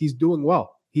because he's doing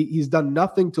well. He's done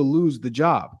nothing to lose the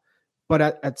job.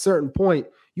 But at certain point,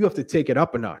 you have to take it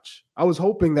up a notch. I was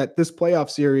hoping that this playoff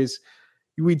series,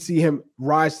 we'd see him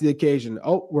rise to the occasion.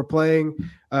 Oh, we're playing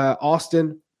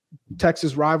Austin,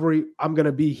 Texas rivalry. I'm going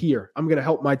to be here. I'm going to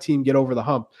help my team get over the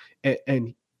hump.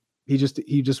 And he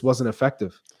just wasn't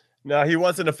effective. No, he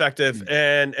wasn't effective,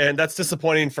 and that's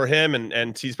disappointing for him,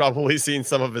 and he's probably seen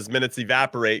some of his minutes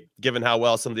evaporate, given how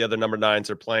well some of the other number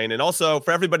 9s are playing. And also, for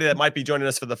everybody that might be joining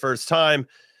us for the first time,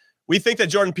 we think that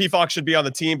Jordan Pefok should be on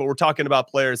the team, but we're talking about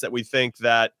players that we think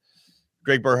that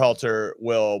Greg Berhalter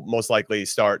will most likely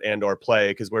start and or play,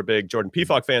 because we're big Jordan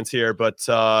Pefok fans here, but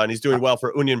and he's doing well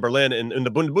for Union Berlin in the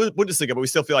Bundesliga, but we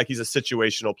still feel like he's a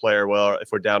situational player. Well,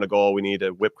 if we're down a goal, we need to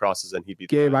whip crosses, and he'd be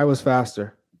Gabe, I was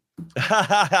faster.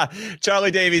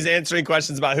 Charlie Davies answering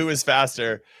questions about who is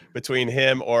faster between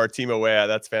him or Timo Weah.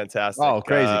 That's fantastic. Oh,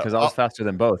 crazy, because I was faster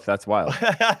than both. That's wild.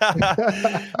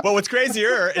 But what's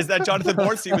crazier is that Jonathan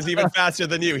Bornstein was even faster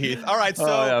than you, Heath. All right,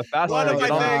 so one of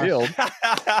my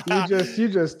things. You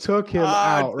just took him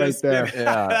out right there.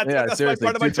 That's seriously.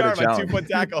 Part of my charm, my 2-foot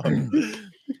tackle.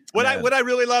 What I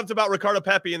really loved about Ricardo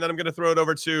Pepi, and then I'm going to throw it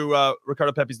over to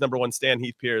Ricardo Pepi's number 1 Stan,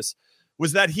 Heath Pierce,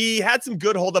 was that he had some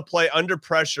good hold-up play under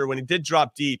pressure when he did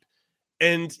drop deep,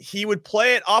 and he would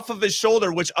play it off of his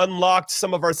shoulder, which unlocked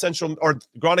some of our central or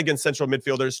Groningen central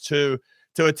midfielders to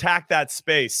attack that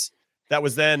space. That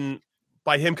was then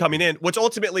by him coming in, which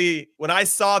ultimately, when I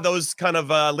saw those kind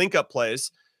of link-up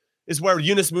plays, is where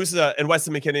Yunus Musa and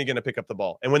Weston McKennie are going to pick up the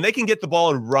ball. And when they can get the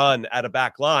ball and run at a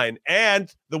back line,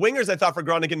 and the wingers, I thought, for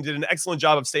Groningen did an excellent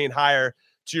job of staying higher,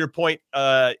 to your point,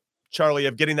 Charlie,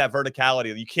 of getting that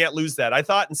verticality. You can't lose that. I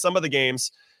thought in some of the games,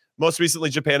 most recently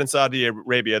Japan and Saudi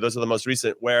Arabia, those are the most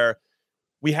recent, where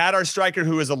we had our striker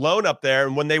who was alone up there,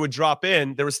 and when they would drop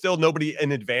in, there was still nobody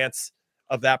in advance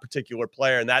of that particular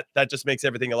player, and that just makes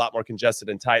everything a lot more congested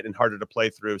and tight and harder to play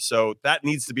through. So that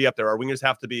needs to be up there. Our wingers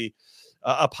have to be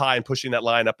up high and pushing that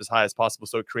line up as high as possible,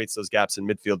 so it creates those gaps in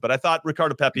midfield. But I thought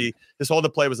Ricardo Pepi, his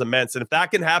hold-up play was immense, and if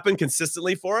that can happen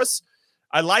consistently for us,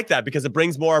 I like that, because it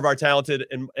brings more of our talented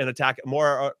and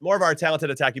more of our talented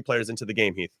attacking players into the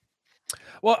game, Heath.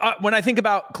 Well, when I think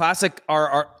about classic,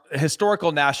 our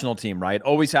historical national team, right?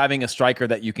 Always having a striker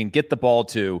that you can get the ball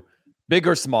to, big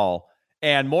or small,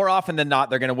 and more often than not,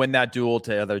 they're going to win that duel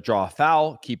to either draw a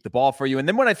foul, keep the ball for you. And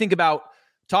then when I think about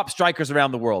top strikers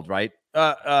around the world, right?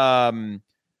 Benzema.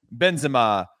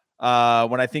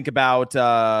 When I think about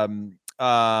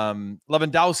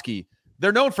Lewandowski,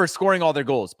 they're known for scoring all their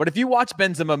goals. But if you watch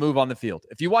Benzema move on the field,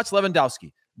 if you watch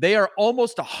Lewandowski, they are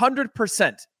almost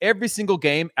 100% every single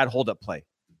game at hold-up play.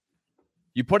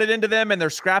 You put it into them, and they're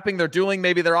scrapping, they're dueling,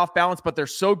 maybe they're off balance, but they're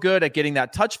so good at getting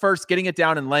that touch first, getting it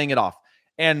down, and laying it off.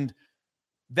 And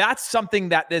that's something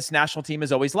that this national team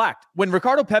has always lacked. When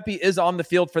Ricardo Pepi is on the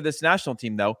field for this national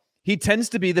team, though, he tends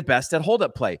to be the best at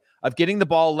hold-up play, of getting the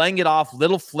ball, laying it off,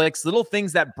 little flicks, little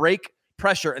things that break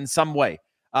pressure in some way.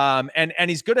 And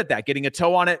he's good at that, getting a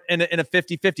toe on it in a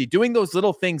 50-50, doing those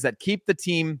little things that keep the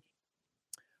team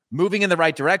moving in the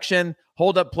right direction,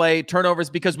 hold up play, turnovers,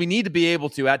 because we need to be able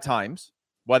to, at times,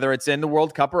 whether it's in the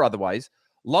World Cup or otherwise,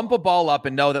 lump a ball up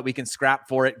and know that we can scrap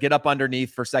for it, get up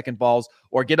underneath for second balls,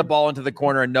 or get a ball into the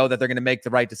corner and know that they're going to make the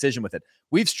right decision with it.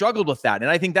 We've struggled with that,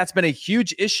 and I think that's been a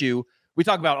huge issue. We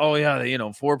talk about,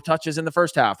 4 touches in the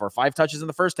first half or 5 touches in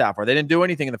the first half, or they didn't do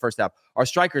anything in the first half. Our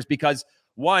strikers, because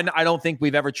one, I don't think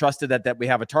we've ever trusted that we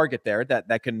have a target there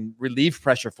that can relieve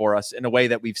pressure for us in a way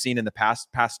that we've seen in the past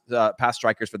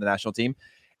strikers for the national team.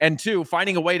 And two,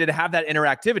 finding a way to have that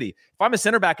interactivity. If I'm a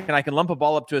center back and I can lump a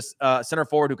ball up to a center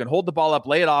forward who can hold the ball up,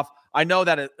 lay it off, I know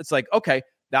that it's like, okay,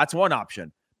 that's one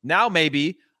option. Now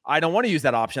maybe I don't want to use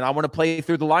that option. I want to play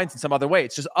through the lines in some other way.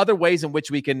 It's just other ways in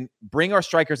which we can bring our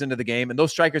strikers into the game, and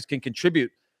those strikers can contribute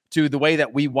to the way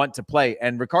that we want to play.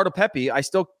 And Ricardo Pepi, I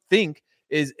still think,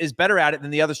 is better at it than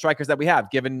the other strikers that we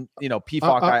have, given,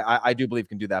 Pefok, I do believe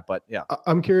can do that, but yeah.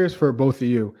 I'm curious for both of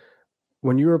you,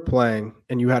 when you were playing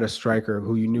and you had a striker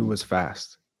who you knew was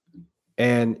fast,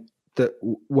 and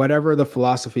whatever the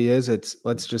philosophy is, it's,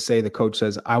 let's just say the coach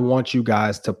says, I want you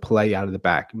guys to play out of the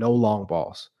back, no long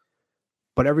balls,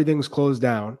 but everything's closed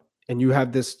down, and you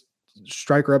have this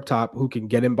striker up top who can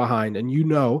get in behind, and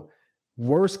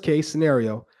worst case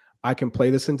scenario, I can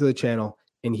play this into the channel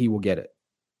and he will get it.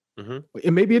 Mm-hmm.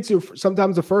 And maybe it's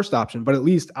sometimes the first option, but at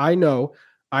least I know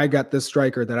I got this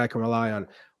striker that I can rely on.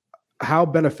 How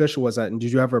beneficial was that? And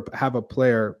did you ever have a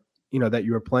player, that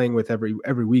you were playing with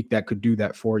every week that could do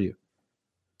that for you?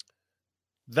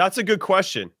 That's a good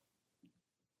question.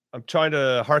 I'm trying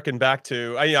to harken back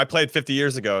to, I played 50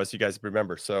 years ago, as you guys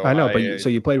remember. So I know, so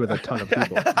you played with a ton of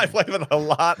people. I played with a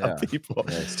lot of people.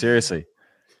 Yeah, seriously.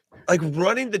 like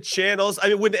running the channels.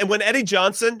 I mean, when Eddie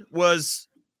Johnson was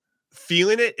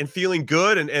feeling it and feeling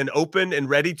good and open and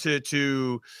ready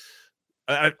to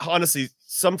honestly,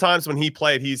 sometimes when he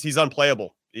played, he's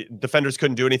unplayable. Defenders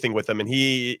couldn't do anything with him. And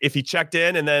if he checked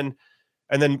in and then,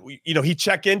 he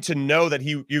checked in to know that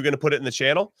you're going to put it in the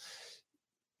channel.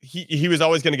 He was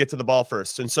always going to get to the ball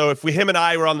first. And so if him and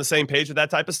I were on the same page with that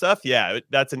type of stuff,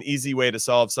 that's an easy way to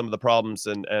solve some of the problems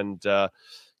and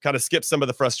kind of skip some of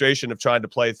the frustration of trying to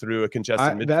play through a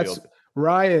congested midfield.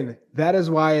 Ryan, that is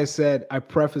why I said I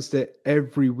prefaced it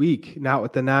every week, not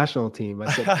with the national team.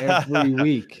 I said every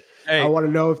week. Hey. I want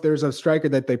to know if there's a striker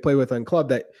that they play with on club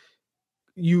that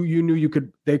you knew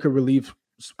they could relieve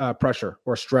pressure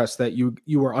or stress that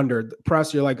you were under. The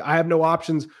press, you're like, I have no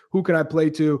options. Who can I play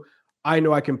to? I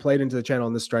know I can play it into the channel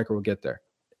and this striker will get there.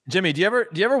 Jimmy, do you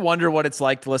ever wonder what it's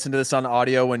like to listen to this on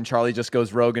audio when Charlie just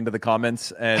goes rogue into the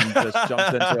comments and just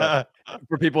jumps into it?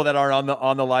 For people that aren't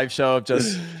on the live show,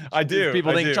 just I do.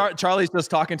 People think Charlie's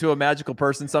just talking to a magical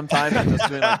person sometimes. And just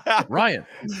doing like, Ryan,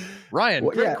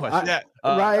 great question.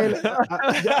 Ryan,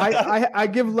 I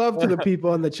give love to the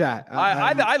people in the chat.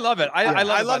 I love it. I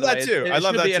love that too. I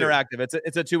love that too. It should be interactive.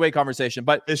 It's a two-way conversation,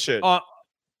 but it should.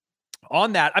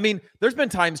 On that, I mean, there's been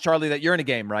times, Charlie, that you're in a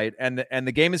game, right? And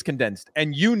the game is condensed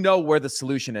and you know where the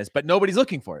solution is, but nobody's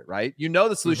looking for it, right? You know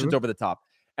the solution's over the top.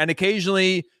 And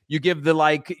occasionally you give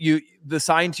the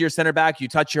sign to your center back, you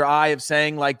touch your eye of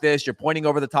saying like this, you're pointing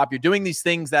over the top, you're doing these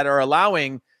things that are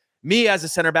allowing me as a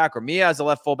center back or me as a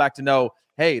left fullback to know,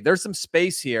 hey, there's some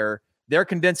space here. They're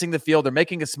condensing the field, they're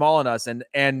making it small on us.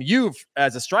 And you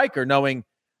as a striker knowing,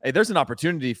 hey, there's an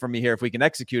opportunity for me here if we can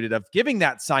execute it, of giving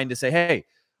that sign to say, hey,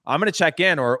 I'm going to check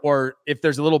in, or if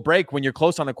there's a little break when you're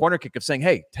close on a corner kick of saying,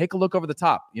 hey, take a look over the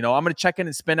top. I'm going to check in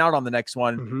and spin out on the next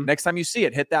one. Mm-hmm. Next time you see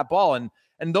it, hit that ball. And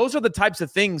those are the types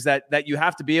of things that you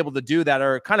have to be able to do that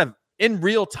are kind of in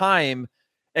real time,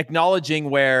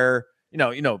 acknowledging where,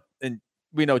 and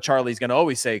we know Charlie's going to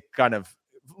always say kind of,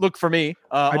 look for me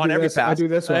on every pass. I do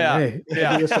this one. Yeah. Hey,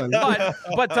 yeah. Do this one.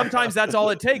 But sometimes that's all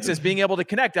it takes is being able to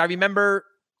connect. I remember,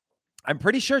 I'm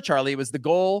pretty sure, Charlie, it was the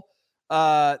goal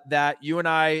that you and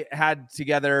I had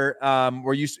together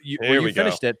where you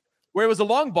finished it, where it was a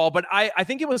long ball, but I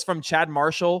think it was from Chad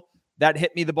Marshall that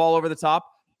hit me the ball over the top,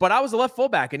 but I was a left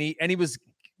fullback and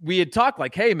we had talked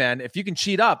like, hey man, if you can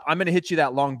cheat up, I'm going to hit you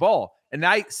that long ball. And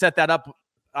I set that up.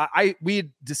 We had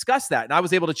discussed that and I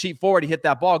was able to cheat forward. He hit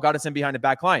that ball, got us in behind the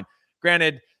back line.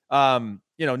 Granted, not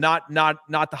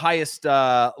the highest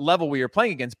level we were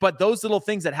playing against, but those little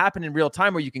things that happen in real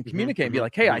time where you can communicate and be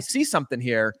like, hey, I see something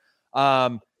here.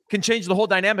 Can change the whole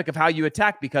dynamic of how you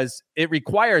attack because it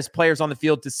requires players on the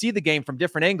field to see the game from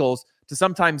different angles to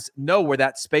sometimes know where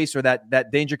that space or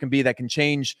that danger can be that can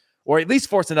change or at least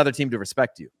force another team to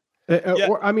respect you.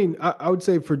 Or I would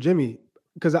say for Jimmy,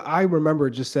 because I remember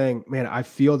just saying, man, I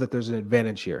feel that there's an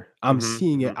advantage here. I'm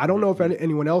seeing it. I don't know if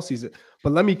anyone else sees it,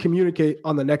 but let me communicate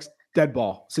on the next dead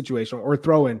ball situation or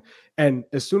throw in. And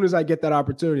as soon as I get that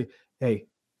opportunity, hey,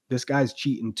 this guy's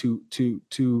cheating to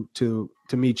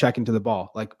me checking to the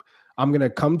ball. Like I'm going to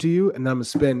come to you and then I'm going to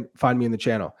spin, find me in the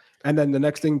channel. And then the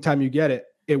next time you get it,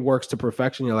 it works to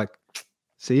perfection. You're like,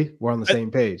 see, we're on the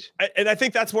same page. And I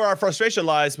think that's where our frustration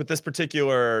lies with this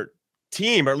particular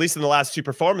team, or at least in the last two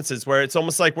performances, where it's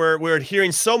almost like we're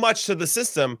adhering so much to the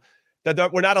system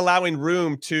that we're not allowing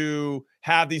room to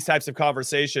have these types of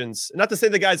conversations. Not to say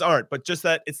the guys aren't, but just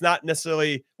that it's not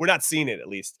necessarily, we're not seeing it at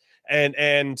least.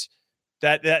 And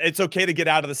that it's okay to get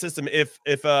out of the system if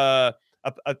an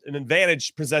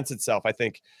advantage presents itself, I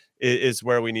think is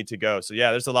where we need to go. So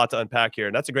yeah, there's a lot to unpack here.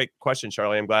 And that's a great question,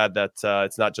 Charlie. I'm glad that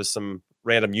it's not just some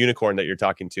random unicorn that you're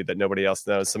talking to that nobody else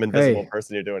knows, some invisible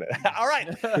person you're doing it. All right.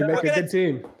 We make a good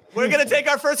team. We're going to take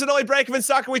our first and only break of In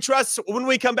Soccer We Trust. When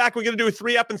we come back, we're going to do a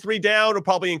 3 up and 3 down. We'll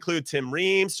probably include Tim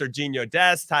Reams, Serginho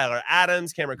Dest, Tyler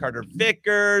Adams, Cameron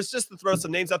Carter-Vickers, just to throw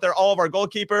some names out there, all of our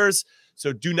goalkeepers.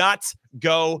 So do not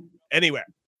go anywhere.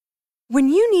 When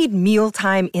you need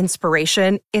mealtime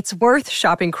inspiration, it's worth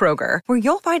shopping Kroger, where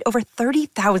you'll find over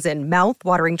 30,000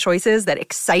 mouth-watering choices that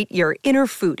excite your inner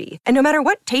foodie. And no matter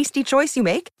what tasty choice you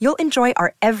make, you'll enjoy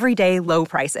our everyday low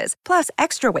prices, plus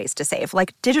extra ways to save,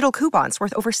 like digital coupons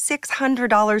worth over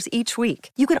 $600 each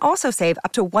week. You can also save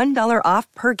up to $1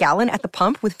 off per gallon at the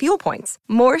pump with fuel points.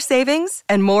 More savings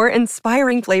and more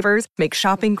inspiring flavors make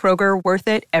shopping Kroger worth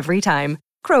it every time.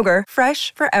 Kroger,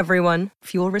 fresh for everyone.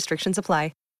 Fuel restrictions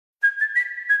apply.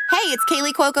 Hey, it's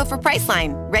Kaylee Cuoco for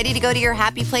Priceline. Ready to go to your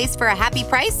happy place for a happy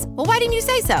price? Well, why didn't you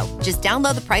say so? Just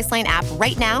download the Priceline app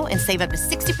right now and save up to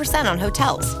 60% on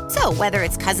hotels. So whether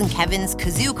it's Cousin Kevin's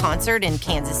Kazoo Concert in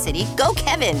Kansas City, go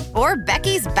Kevin, or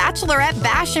Becky's Bachelorette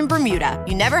Bash in Bermuda,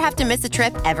 you never have to miss a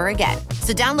trip ever again.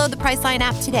 So download the Priceline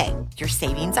app today. Your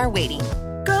savings are waiting.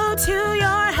 Go to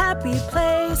your happy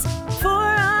place for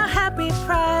a happy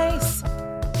price.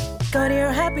 Go to your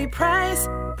happy price,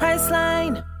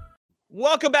 Priceline.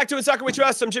 Welcome back to In Soccer We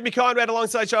Trust. I'm Jimmy Conrad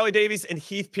alongside Charlie Davies and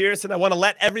Heath Pearson. I want to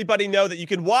let everybody know that you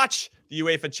can watch the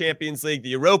UEFA Champions League, the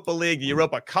Europa League, the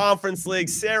Europa Conference League,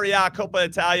 Serie A, Coppa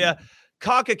Italia,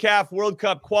 CONCACAF World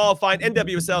Cup qualifying,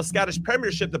 NWSL, Scottish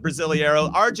Premiership, the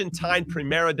Brasileiro, Argentine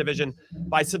Primera Division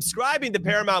by subscribing to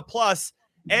Paramount Plus.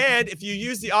 And if you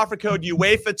use the offer code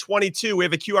UEFA22, we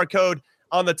have a QR code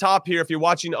on the top here. If you're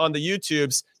watching on the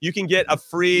YouTubes, you can get a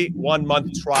free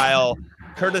 1-month trial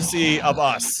courtesy of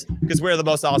us because we're the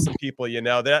most awesome people,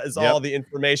 that is all the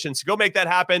information. So go make that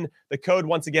happen. The code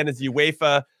once again is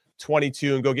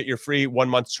UEFA22 and go get your free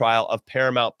 1-month trial of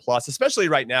Paramount Plus, especially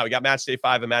right now. We got match day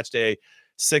 5 and match day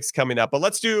 6 coming up, but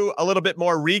let's do a little bit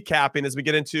more recapping as we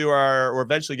get into or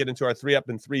eventually get into our 3 up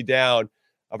and 3 down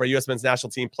of our U.S. men's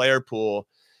national team player pool.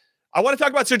 I want to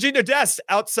talk about Sergiño Dest,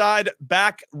 outside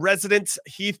back resident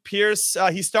Heath Pierce.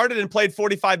 He started and played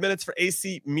 45 minutes for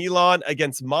AC Milan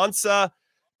against Monza,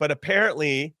 but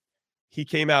apparently he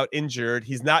came out injured.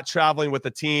 He's not traveling with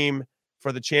the team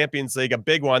for the Champions League, a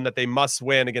big one that they must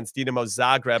win against Dinamo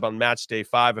Zagreb on match day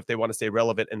 5 if they want to stay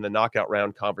relevant in the knockout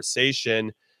round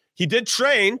conversation. He did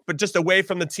train, but just away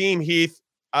from the team, Heath.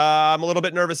 I'm a little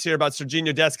bit nervous here about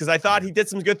Sergiño Dest because I thought he did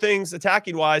some good things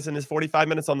attacking-wise in his 45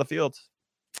 minutes on the field.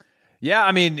 Yeah,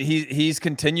 I mean, he's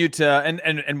continued to,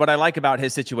 and what I like about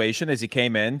his situation is he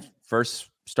came in first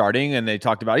starting, and they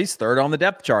talked about he's third on the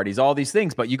depth chart. He's all these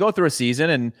things, but you go through a season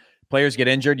and players get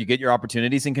injured, you get your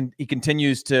opportunities, and he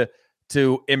continues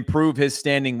to improve his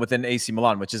standing within AC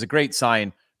Milan, which is a great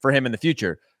sign for him in the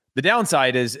future. The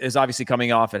downside is obviously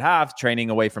coming off at half,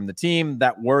 training away from the team.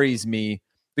 That worries me.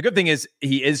 The good thing is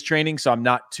he is training, so I'm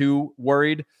not too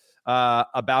worried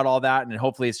about all that. And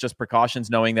hopefully it's just precautions,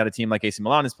 knowing that a team like AC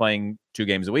Milan is playing 2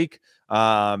 games a week.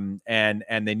 And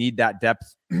they need that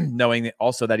depth, knowing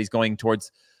also that he's going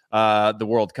towards the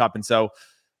World Cup. And so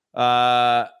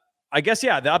I guess,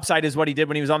 the upside is what he did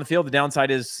when he was on the field. The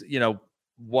downside is,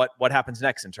 what happens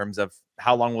next in terms of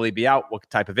how long will he be out? What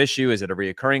type of issue? Is it a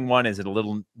reoccurring one? Is it a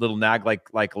little nag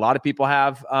like a lot of people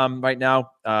have right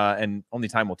now? And only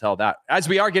time will tell that. As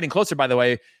we are getting closer, by the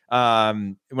way,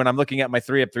 when I'm looking at my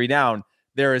 3 up, 3 down,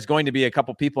 there is going to be a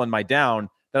couple people in my down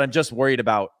that I'm just worried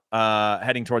about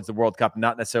heading towards the World Cup,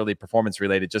 not necessarily performance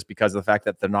related, just because of the fact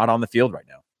that they're not on the field right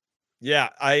now. Yeah,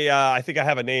 I think I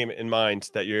have a name in mind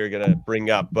that you're going to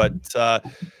bring up, but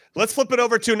let's flip it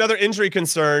over to another injury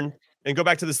concern and go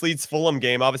back to this Leeds Fulham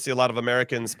game. Obviously, a lot of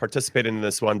Americans participated in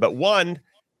this one, but one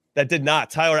that did not,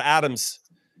 Tyler Adams,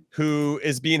 who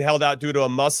is being held out due to a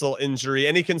muscle injury.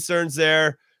 Any concerns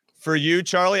there for you,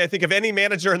 Charlie? I think of any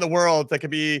manager in the world that could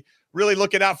be really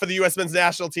looking out for the U.S. men's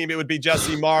national team, it would be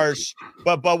Jesse Marsch.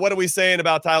 But what are we saying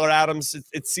about Tyler Adams?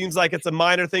 It seems like it's a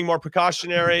minor thing, more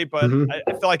precautionary, but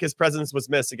I feel like his presence was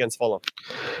missed against Fulham.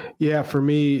 Yeah, for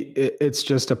me, it's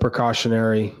just a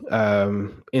precautionary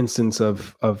instance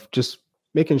of just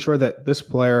making sure that this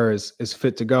player is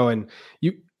fit to go. And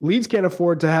Leeds can't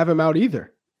afford to have him out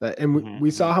either. And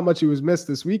we saw how much he was missed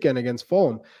this weekend against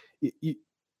Fulham.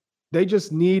 They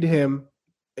just need him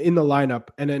in the lineup,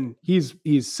 and then he's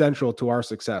central to our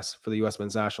success for the U.S.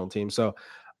 men's national team. So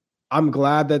I'm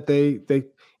glad that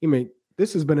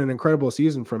this has been an incredible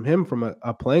season from him from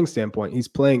a playing standpoint. He's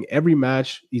playing every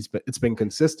match. It's been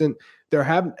consistent. There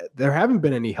haven't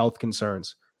been any health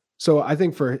concerns. So I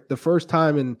think for the first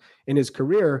time in his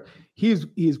career, he's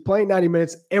playing 90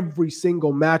 minutes every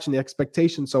single match, and the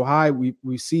expectation so high.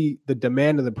 We see the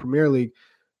demand of the Premier League.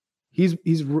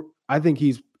 I think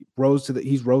he's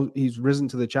risen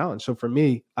to the challenge. So for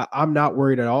me, I'm not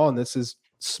worried at all. And this is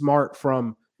smart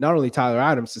from not only Tyler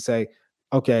Adams to say,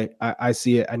 okay, I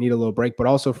see it. I need a little break, but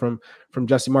also from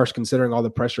Jesse Marsch, considering all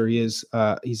the pressure he's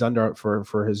under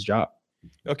for his job.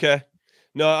 Okay.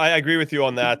 No, I agree with you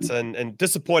on that, and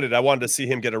disappointed. I wanted to see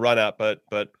him get a run out, but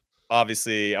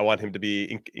obviously I want him to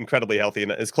be incredibly healthy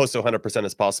and as close to 100%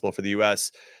 as possible for the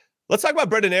U.S. Let's talk about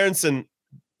Brendan Aronson.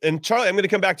 And Charlie, I'm going to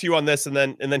come back to you on this, and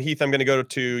then Heath, I'm going to go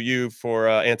to you for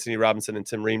Anthony Robinson and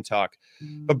Tim Ream talk.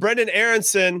 But Brendan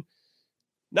Aronson,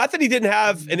 not that he didn't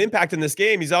have an impact in this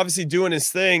game, he's obviously doing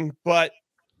his thing, but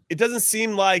it doesn't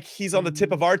seem like he's on the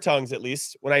tip of our tongues, at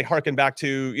least when I hearken back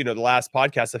to the last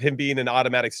podcast of him being an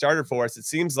automatic starter for us. It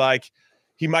seems like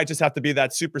he might just have to be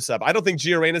that super sub. I don't think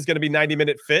Gio Reyna is going to be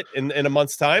 90-minute fit in a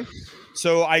month's time.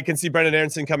 So I can see Brendan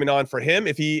Aronson coming on for him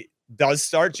if he does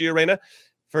start Gio Reyna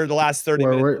for the last 30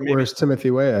 minutes. Where's Timothy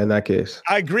Weah in that case?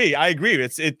 I agree.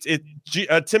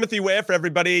 Timothy Weah for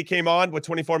everybody came on with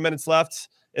 24 minutes left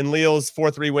in Lille's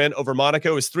 4-3 win over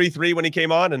Monaco. It was 3-3 when he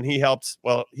came on, and he helped.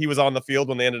 Well, he was on the field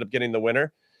when they ended up getting the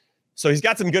winner. So he's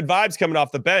got some good vibes coming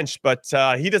off the bench, but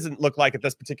he doesn't look like at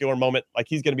this particular moment like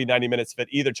he's going to be 90 minutes fit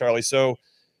either, Charlie. So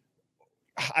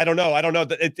I don't know.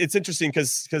 It's interesting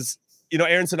because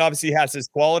Aronson obviously has his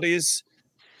qualities,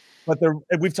 but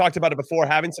we've talked about it before,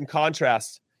 having some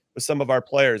contrast with some of our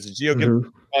players. Gio gives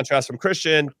a contrast from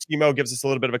Christian. Timo gives us a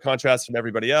little bit of a contrast from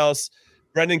everybody else.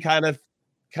 Brendan kind of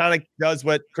does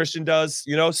what Christian does,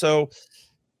 So,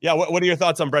 yeah, what are your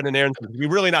thoughts on Brendan Aronson? We're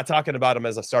really not talking about him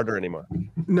as a starter anymore.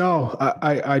 No,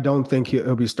 I don't think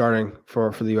he'll be starting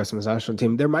for the U.S. men's national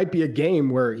team. There might be a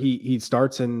game where he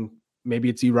starts in maybe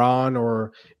it's Iran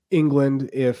or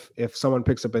England if someone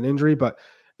picks up an injury. But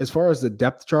as far as the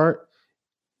depth chart,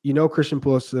 Christian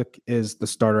Pulisic is the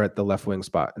starter at the left wing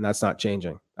spot, and that's not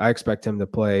changing. I expect him to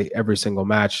play every single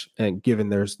match, and given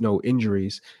there's no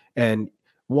injuries. And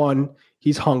one,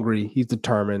 he's hungry, he's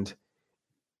determined.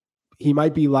 He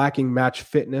might be lacking match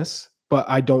fitness, but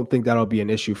I don't think that'll be an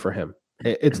issue for him.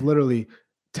 It's literally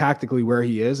tactically where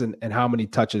he is and how many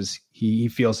touches he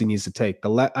feels he needs to take.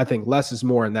 I think less is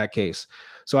more in that case.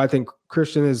 So I think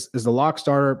Christian is the lock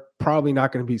starter, probably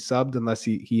not going to be subbed unless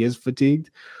he is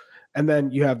fatigued. And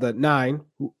then you have the 9,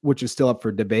 which is still up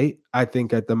for debate. I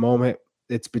think at the moment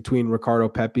it's between Ricardo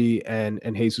Pepi and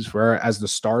Jesus Ferreira as the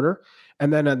starter.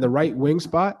 And then on the right wing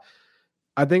spot,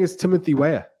 I think it's Timothy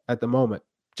Weah at the moment,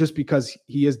 just because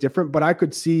he is different. But I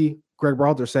could see Greg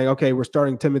Berhalter saying, okay, we're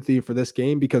starting Timothy for this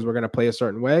game because we're going to play a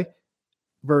certain way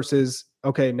versus,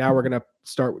 okay, now we're going to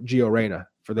start Gio Reyna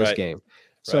for this game.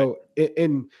 So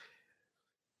in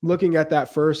looking at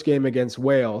that first game against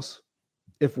Wales,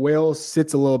 if Wales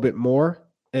sits a little bit more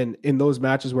and in those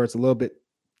matches where it's a little bit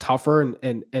tougher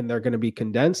and they're going to be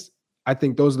condensed, I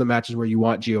think those are the matches where you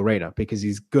want Gio Reyna because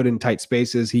he's good in tight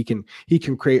spaces. He can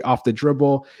create off the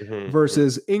dribble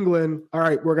versus England. All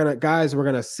right, we're going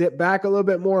to sit back a little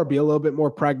bit more, be a little bit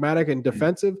more pragmatic and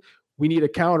defensive. We need a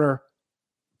counter.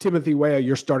 Timothy Weah,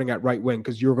 you're starting at right wing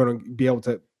because you're going to be able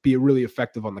to be really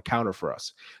effective on the counter for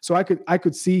us. So I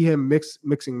could see him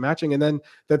mixing, matching. And then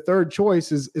the third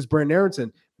choice is Brendan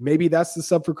Aronson. Maybe that's the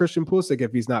sub for Christian Pulisic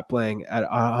if he's not playing at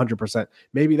 100%.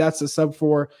 Maybe that's the sub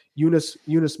for Yunus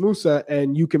Musa,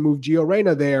 and you can move Gio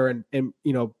Reyna there and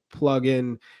plug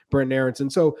in Brendan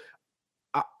Aronson. So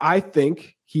I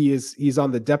think he's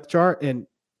on the depth chart and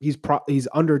he's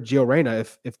under Gio Reyna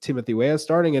if Timothy Weah is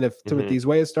starting, and if Timothy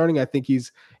Weah is starting, I think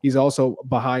he's also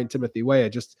behind Timothy Weah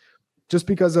just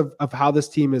because of how this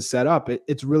team is set up.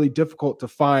 It's really difficult to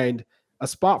find a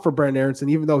spot for Brendan Aronson,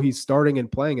 even though he's starting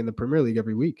and playing in the Premier League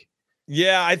every week.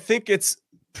 Yeah, I think it's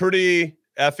pretty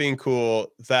effing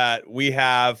cool that we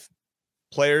have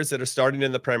players that are starting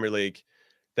in the Premier League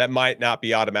that might not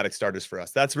be automatic starters for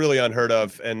us. That's really unheard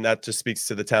of, and that just speaks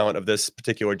to the talent of this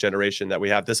particular generation that we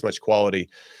have this much quality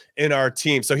in our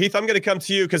team. So, Heath, I'm going to come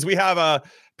to you because we have a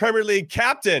Premier League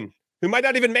captain who might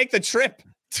not even make the trip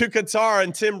to Qatar,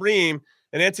 and Tim Ream,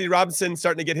 and Anthony Robinson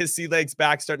starting to get his sea legs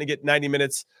back, starting to get 90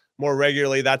 minutes more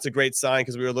regularly. That's a great sign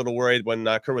because we were a little worried when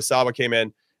Kurosawa came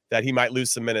in that he might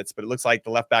lose some minutes, but it looks like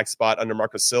the left back spot under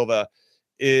Marco Silva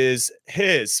is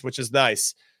his, which is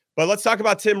nice. But let's talk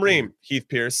about Tim Ream, Heath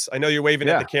Pierce. I know you're waving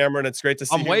at the camera, and it's great to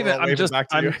see you. I'm waving. I'm just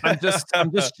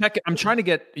checking. I'm trying to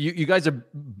get you guys are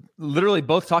literally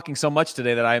both talking so much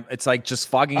today that it's like just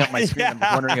fogging up my screen. I'm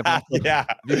wondering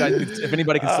if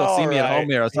anybody can still see me at home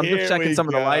here. So I'm just checking some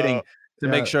of the lighting to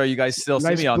make sure you guys still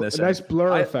see me on this. Nice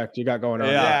blur effect you got going on.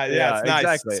 Yeah, it's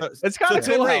nice. Exactly. It's kind of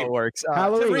cool how it works.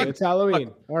 Halloween. It's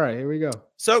Halloween. All right, here we go.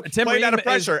 So Tim playing out of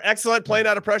pressure. Excellent playing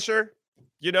out of pressure.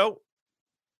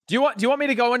 Do you want me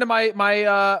to go into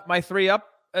my 3 up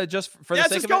just for the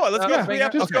sake of it? Let's go. 3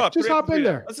 up. Let's go. Just hop in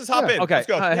there. Let's just hop in. Okay. Let's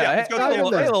go. Hey,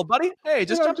 little buddy. Hey,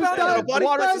 just jump out. The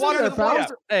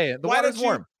water's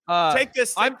warm. Take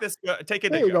this. Take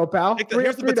it. There you go, pal.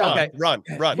 Here's the baton. Okay. Run.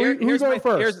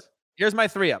 Here's my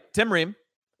 3 up. Tim Ream.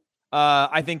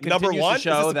 I think number 1 to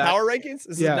show is that power rankings.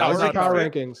 Those are power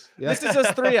rankings. Yeah. This is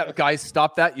just 3 up, guys.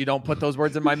 Stop that! You don't put those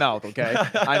words in my mouth, okay?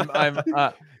 I'm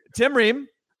Tim Ream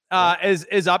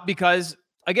is up because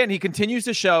again he continues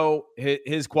to show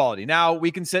his quality. Now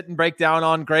we can sit and break down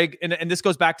on Greg, and this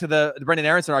goes back to the Brendan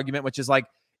Aronson argument, which is like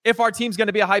if our team's going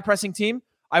to be a high pressing team,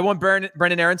 I want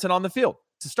Brendan Aronson on the field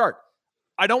to start.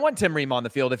 I don't want Tim Ream on the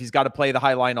field if he's got to play the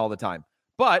high line all the time,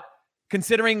 but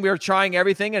considering we're trying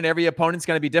everything and every opponent's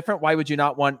going to be different, why would you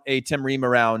not want a Tim Ream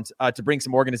around to bring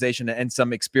some organization and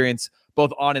some experience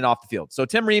both on and off the field? So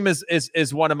Tim Ream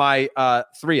is one of my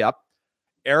 3 up.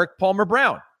 Eric Palmer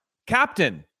Brown,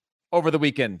 captain over the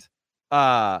weekend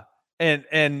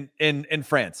in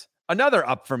France. Another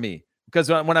up for me, because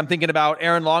when I'm thinking about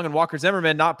Aaron Long and Walker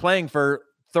Zimmerman not playing for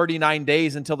 39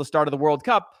 days until the start of the World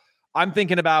Cup, I'm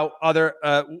thinking about other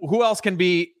who else can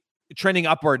be trending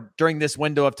upward during this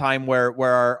window of time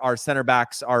where our center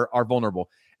backs are vulnerable.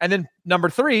 And then number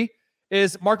 3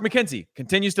 is Mark McKenzie.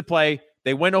 Continues to play.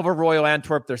 They win over Royal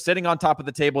Antwerp. They're sitting on top of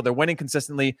the table. They're winning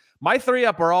consistently. My 3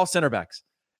 up are all center backs.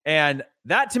 And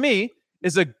that, to me,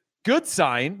 is a good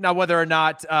sign. Now, whether or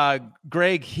not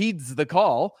Greg heeds the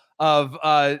call of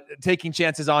taking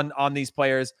chances on these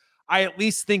players, I at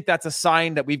least think that's a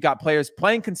sign that we've got players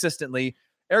playing consistently.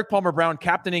 Eric Palmer Brown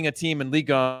captaining a team in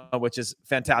Liga, which is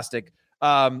fantastic.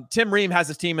 Tim Ream has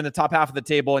his team in the top half of the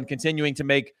table and continuing to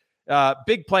make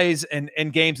big plays in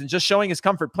games and just showing his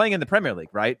comfort playing in the Premier League,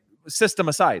 right? System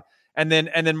aside. And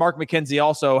then Mark McKenzie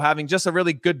also having just a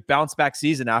really good bounce back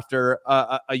season after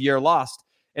a year lost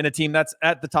in a team that's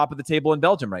at the top of the table in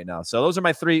Belgium right now. So those are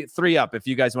my three up. If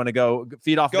you guys want to go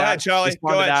feed off go that. Ahead, Charlie.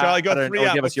 Go ahead, Charlie. Go 3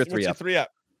 up. Give us your 3 up. 3 up.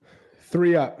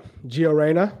 3 up. Gio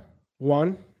Reyna,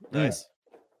 1. Nice.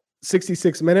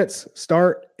 66 minutes,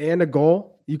 start and a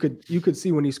goal. You could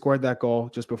see when he scored that goal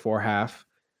just before half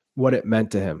what it meant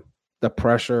to him. The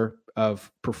pressure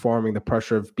of performing, the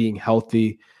pressure of being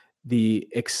healthy, the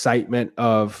excitement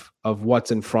of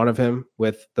what's in front of him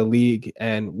with the league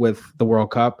and with the World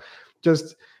Cup.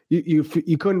 Just you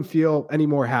couldn't feel any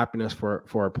more happiness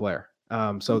for a player.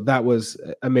 So that was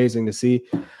amazing to see.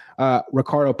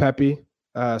 Ricardo Pepi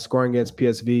scoring against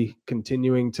PSV,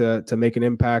 continuing to make an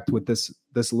impact with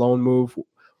this loan move.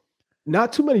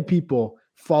 Not too many people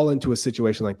fall into a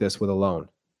situation like this with a loan.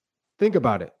 Think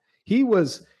about it. He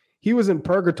was in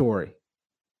purgatory.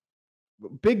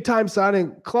 Big time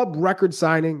signing, club record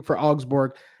signing for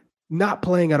Augsburg, not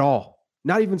playing at all.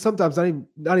 Not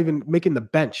even making the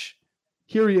bench.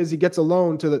 Here he is. He gets a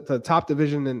loan to the top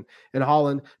division in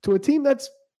Holland to a team that's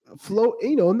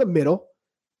in the middle,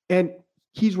 and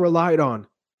he's relied on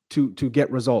to get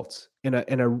results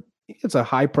it's a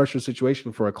high pressure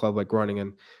situation for a club like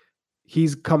Groningen.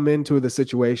 He's come into the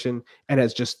situation and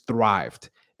has just thrived.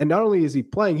 And not only is he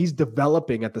playing, he's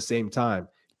developing at the same time,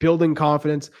 building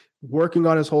confidence, working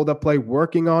on his hold up play,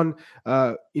 working on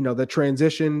the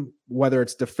transition, whether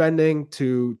it's defending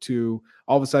to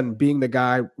all of a sudden being the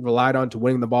guy relied on to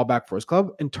winning the ball back for his club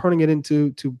and turning it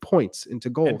into points, into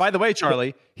goals. And by the way,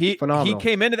 Charlie, he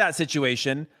came into that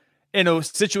situation in a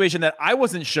situation that I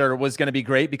wasn't sure was going to be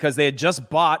great because they had just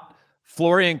bought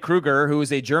Florian Kruger, who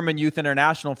is a German youth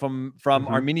international from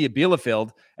Arminia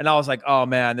Bielefeld. And I was like, oh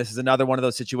man, this is another one of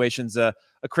those situations, a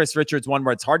Chris Richards one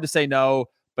where it's hard to say no,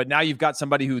 but now you've got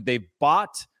somebody who they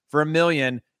bought for $1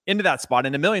 million into that spot.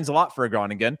 And $1 million's a lot for a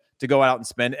Groningen to go out and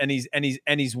spend. And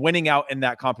he's winning out in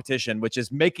that competition, which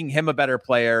is making him a better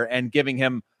player and giving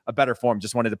him a better form.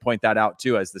 Just wanted to point that out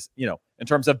too, as this, in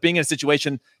terms of being in a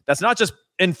situation that's not just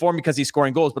in form because he's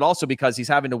scoring goals, but also because he's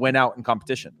having to win out in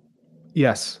competition.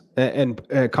 Yes. And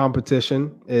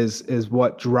competition is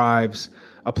what drives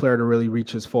a player to really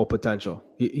reach his full potential.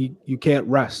 You can't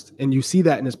rest. And you see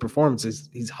that in his performances.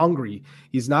 He's hungry.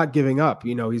 He's not giving up.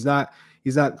 He's not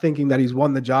thinking that he's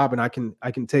won the job and I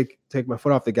can take my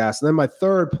foot off the gas. And then my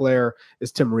third player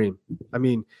is Tim Ream. I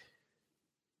mean,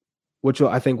 which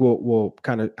I think will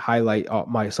kind of highlight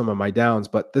some of my downs,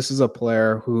 but this is a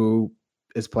player who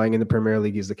is playing in the Premier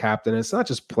League. He's the captain. It's not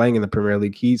just playing in the Premier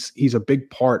League. He's a big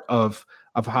part of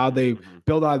how they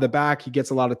build out of the back. He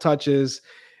gets a lot of touches,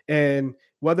 and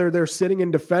whether they're sitting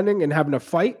and defending and having to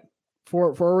fight for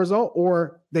a result,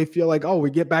 or they feel like, oh, we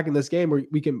get back in this game where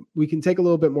we can take a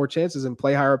little bit more chances and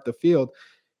play higher up the field.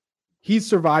 He's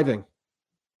surviving,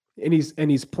 and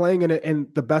he's playing in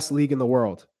the best league in the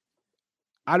world.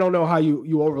 I don't know how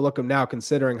you overlook him now,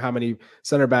 considering how many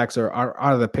center backs are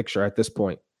out of the picture at this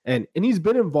point. And he's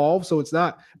been involved, so it's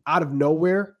not out of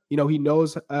nowhere. He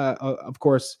knows, of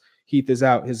course, Heath is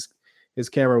out. His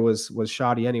camera was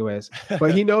shoddy anyways,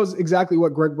 but he knows exactly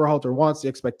what Greg Berhalter wants, the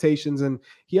expectations, and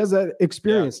he has that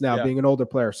experience being an older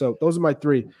player. So those are my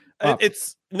 3.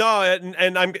 It's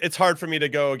hard for me to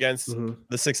go against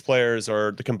the 6 players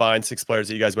or the combined 6 players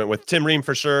that you guys went with. Tim Ream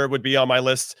for sure would be on my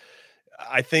list.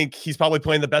 I think he's probably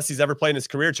playing the best he's ever played in his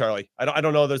career, Charlie. I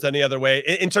don't know if there's any other way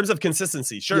in terms of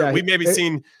consistency. Sure, we've maybe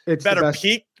seen better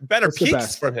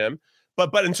peaks from him,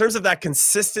 but in terms of that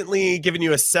consistently giving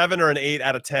you a 7 or an 8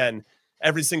 out of 10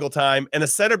 every single time, and a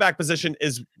center back position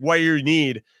is where you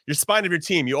need your spine of your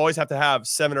team. You always have to have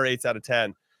 7 or 8s out of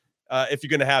 10. if you're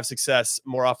going to have success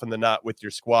more often than not with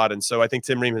your squad. And so I think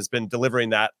Tim Ream has been delivering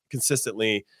that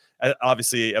consistently at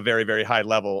obviously a very, very high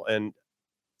level. And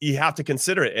you have to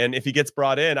consider it. And if he gets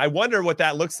brought in, I wonder what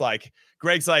that looks like.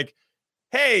 Greg's like,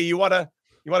 hey, you want to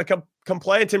come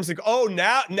play? And Tim's like, oh,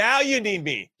 now you need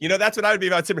me. That's what I would be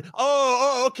about Tim.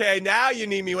 Oh, okay. Now you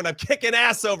need me when I'm kicking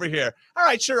ass over here. All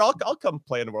right, sure. I'll come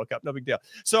play in the World Cup. No big deal.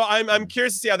 So I'm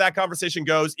curious to see how that conversation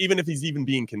goes, even if he's even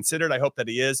being considered. I hope that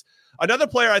he is. Another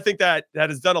player I think that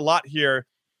has done a lot here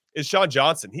is Sean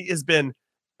Johnson. He has been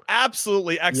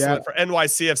absolutely excellent for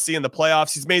NYCFC in the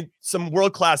playoffs. He's made some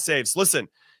world-class saves. Listen,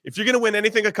 if you're going to win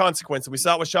anything of consequence, and we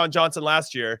saw it with Sean Johnson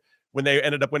last year when they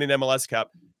ended up winning MLS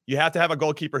Cup, you have to have a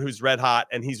goalkeeper who's red hot,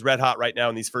 and he's red hot right now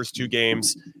in these first 2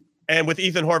 games. And with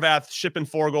Ethan Horvath shipping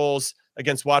 4 goals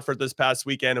against Watford this past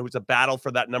weekend, it was a battle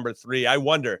for that number 3. I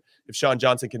wonder if Sean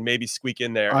Johnson can maybe squeak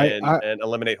in there and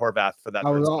eliminate Horvath for that. I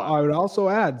would also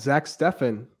add Zach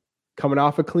Steffen coming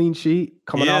off a clean sheet,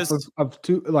 coming off of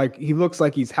 2. Like, he looks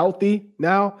like he's healthy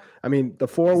now. I mean, the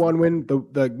 4-1 win,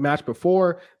 the match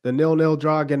before, the 0-0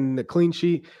 draw, getting the clean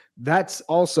sheet, that's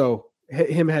also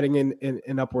him heading in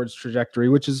an upwards trajectory,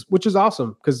 which is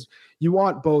awesome, because you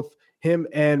want both him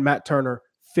and Matt Turner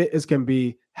fit as can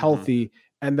be, healthy.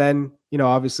 Mm-hmm. And then,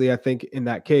 obviously I think in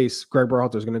that case, Greg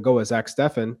Berhalter is going to go with Zach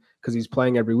Steffen because he's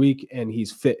playing every week and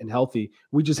he's fit and healthy.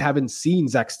 We just haven't seen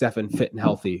Zach Steffen fit and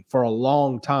healthy for a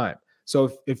long time.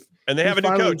 So if they have a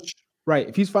new coach, right?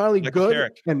 If he's finally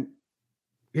good and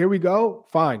here we go,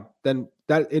 fine. Then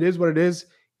that it is what it is.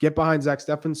 Get behind Zach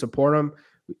Steffen, support him.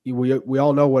 We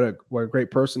all know what a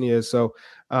great person he is. So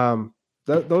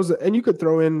those, and you could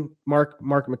throw in Mark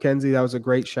McKenzie. That was a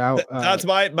great shout. That's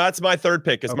my third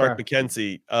pick is Mark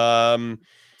McKenzie.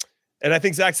 And I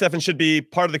think Zach Steffen should be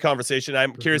part of the conversation.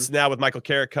 I'm curious now with Michael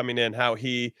Carrick coming in, how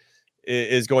he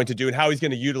is going to do and how he's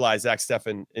going to utilize Zach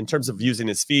Steffen in terms of using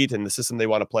his feet and the system they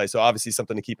want to play. So obviously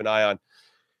something to keep an eye on.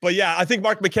 But yeah, I think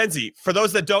Mark McKenzie, for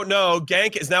those that don't know,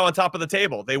 Genk is now on top of the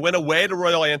table. They went away to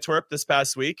Royal Antwerp this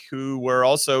past week, who were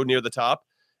also near the top,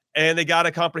 and they got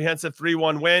a comprehensive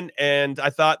 3-1 win. And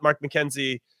I thought Mark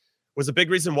McKenzie was a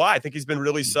big reason why. I think he's been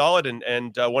really solid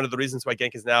and one of the reasons why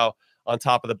Genk is now on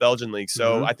top of the Belgian league.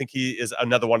 So I think he is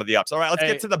another one of the ups. All right, let's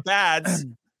get to the bads.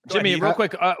 Jimmy, real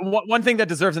quick, one thing that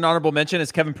deserves an honorable mention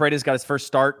is Kevin Paredes got his first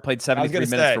start, played 73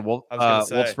 minutes for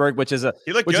Wolfsburg, which is a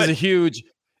huge.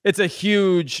 It's a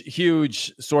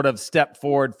huge sort of step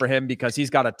forward for him because he's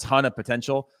got a ton of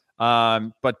potential.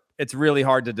 But it's really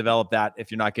hard to develop that if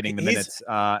you're not getting the minutes.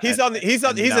 He's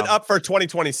an up for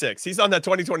 2026. He's on that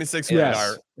 2026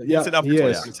 radar. He's an up for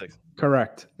 2026.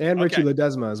 Correct. And Richie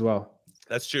Ledesma as well.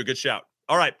 That's true. Good shout.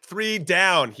 All right, 3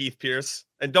 down, Heath Pierce.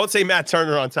 And don't say Matt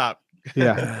Turner on top.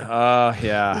 Yeah.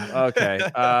 Okay.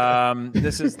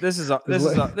 This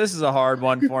is a hard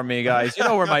one for me, guys. You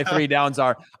know where my 3 downs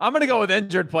are. I'm gonna go with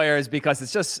injured players because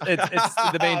it's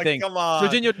the main thing. Come on.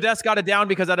 Jorginho Dest got it down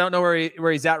because I don't know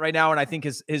where he's at right now, and I think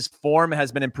his form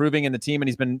has been improving in the team and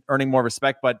he's been earning more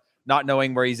respect, but not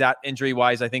knowing where he's at injury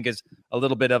wise, I think is a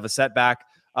little bit of a setback.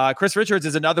 Chris Richards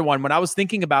is another one. When I was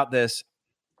thinking about this,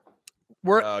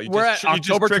 we're at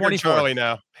October 24th. Charlie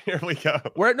now. Here we go.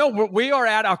 We are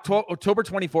at October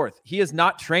 24th. He is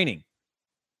not training.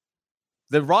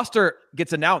 The roster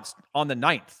gets announced on the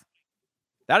 9th.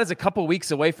 That is a couple weeks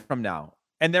away from now.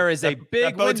 And there is a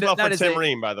big bodes well for Tim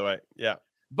Ream, by the way. Yeah.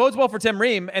 Bodes well for Tim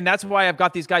Ream. And that's why I've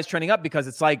got these guys training up, because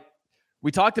it's like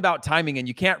we talked about timing and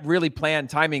you can't really plan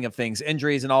timing of things,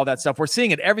 injuries and all that stuff. We're seeing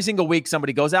it every single week.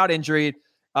 Somebody goes out injured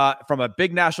from a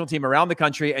big national team around the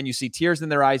country, and you see tears in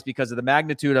their eyes because of the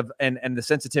magnitude of and the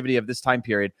sensitivity of this time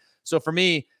period. So for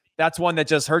me, that's one that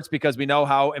just hurts because we know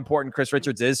how important Chris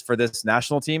Richards is for this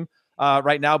national team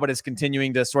right now, but is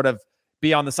continuing to sort of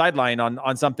be on the sideline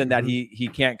on something that he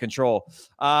can't control.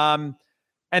 And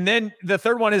then the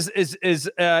third one is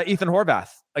Ethan Horvath.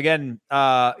 Again,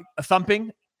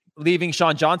 thumping, leaving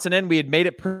Sean Johnson in. We had made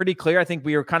it pretty clear. I think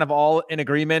we were kind of all in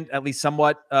agreement, at least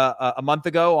somewhat, a month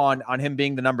ago on him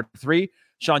being the number 3.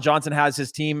 Sean Johnson has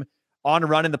his team on a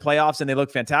run in the playoffs, and they look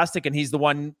fantastic. And he's the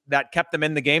one that kept them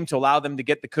in the game to allow them to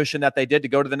get the cushion that they did to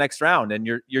go to the next round. And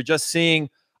you're just seeing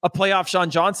a playoff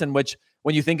Sean Johnson, which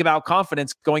when you think about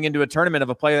confidence going into a tournament of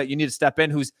a player that you need to step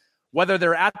in, who's whether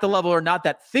they're at the level or not,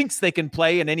 that thinks they can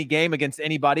play in any game against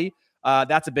anybody.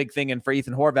 That's a big thing. And for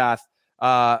Ethan Horvath,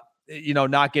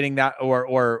 not getting that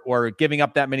or giving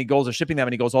up that many goals or shipping that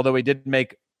many goals, although he did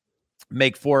make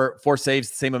 4 saves,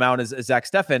 the same amount as Zach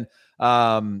Steffen,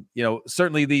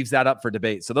 certainly leaves that up for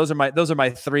debate. So those are my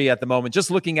 3 at the moment.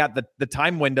 Just looking at the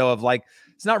time window of like,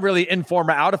 it's not really in form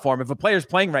or out of form. If a player's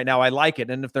playing right now, I like it.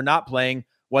 And if they're not playing,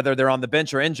 whether they're on the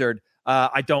bench or injured,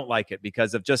 I don't like it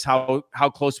because of just how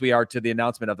close we are to the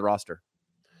announcement of the roster.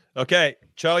 Okay,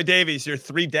 Charlie Davies, you're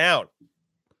 3 down.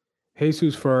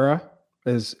 Jesus Ferreira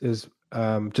is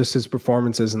just his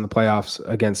performances in the playoffs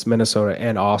against Minnesota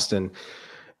and Austin.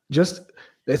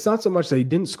 It's not so much that he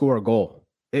didn't score a goal.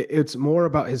 It's more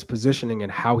about his positioning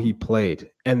and how he played.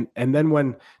 And then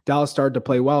when Dallas started to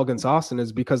play well against Austin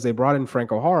is because they brought in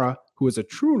Frank O'Hara, who is a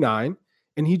true 9,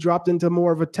 and he dropped into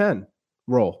more of a 10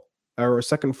 role or a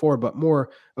second forward, but more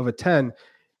of a 10.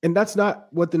 And that's not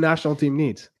what the national team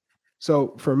needs.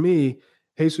 So for me,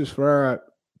 Jesus Ferreira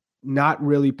not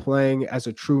really playing as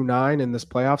a true 9 in this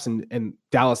playoffs and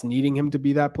Dallas needing him to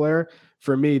be that player,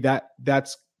 for me, that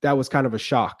was kind of a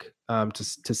shock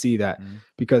to see that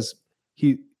because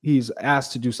he's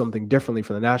asked to do something differently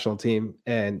for the national team,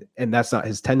 and that's not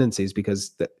his tendencies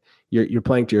because you're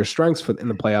playing to your strengths in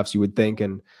the playoffs, you would think.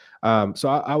 And so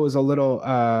I was a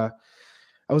little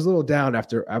down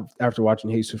after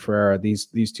watching Jesus Ferreira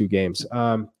these 2 games,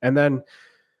 and then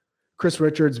Chris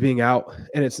Richards being out,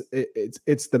 and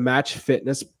it's the match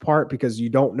fitness part because you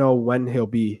don't know when he'll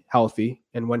be healthy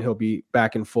and when he'll be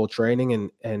back in full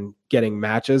training and getting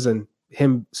matches, and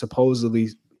him supposedly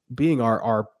being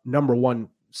our number 1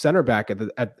 center back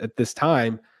at this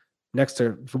time next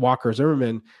to Walker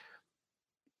Zimmerman,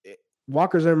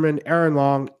 Aaron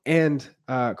Long, and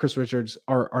Chris Richards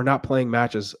are not playing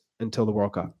matches until the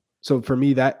World Cup. So for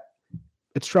me, that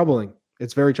it's troubling.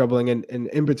 It's very troubling. And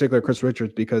in particular, Chris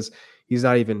Richards, because he's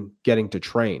not even getting to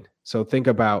train. So think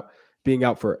about being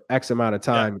out for X amount of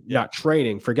time, not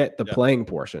training, forget the playing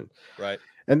portion. Right.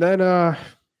 And then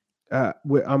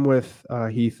I'm with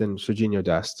Heath and Serginho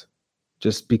Dest,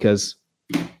 just because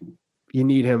you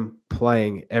need him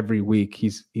playing every week.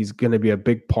 He's going to be a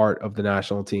big part of the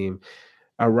national team.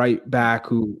 A right back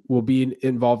who will be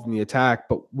involved in the attack,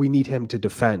 but we need him to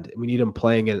defend. We need him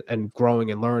playing and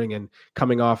growing and learning and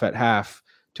coming off at half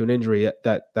to an injury.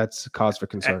 That's a cause for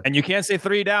concern. And you can't say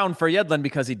 3 down for Yedlin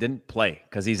because he didn't play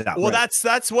because he's out. Well,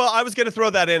 that's well, I was going to throw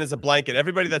that in as a blanket.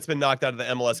 Everybody that's been knocked out of the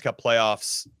MLS Cup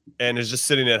playoffs and is just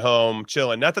sitting at home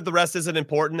chilling. Not that the rest isn't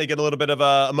important. They get a little bit of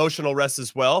a emotional rest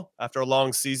as well after a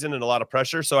long season and a lot of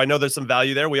pressure. So I know there's some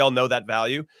value there. We all know that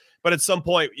value. But at some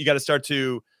point, you got to start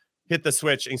to hit the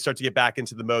switch and start to get back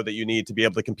into the mode that you need to be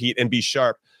able to compete and be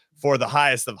sharp for the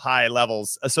highest of high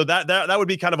levels. So that would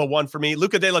be kind of a 1 for me.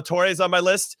 Luca De La Torre is on my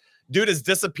list. Dude has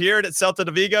disappeared at Celta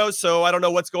de Vigo, so I don't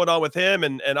know what's going on with him.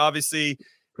 And obviously,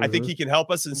 I think he can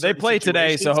help us. They play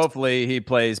today, so hopefully he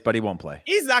plays, but he won't play.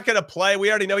 He's not going to play. We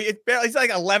already know he's like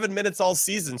 11 minutes all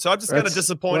season, so I'm just kind of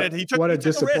disappointed. He took a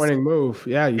disappointing move.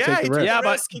 Yeah, you take the risk.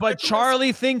 Yeah, but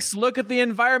Charlie thinks, look at the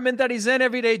environment that he's in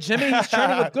every day, Jimmy. He's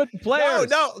training with good players.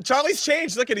 No, Charlie's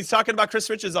changed. Look at he's talking about Chris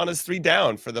Richards on his 3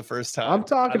 down for the first time. I'm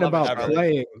talking about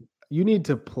playing. You need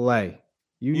to play.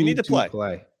 You need to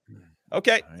play.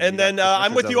 Okay, and then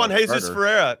I'm with you on Jesus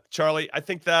Ferreira, Charlie. I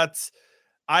think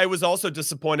I was also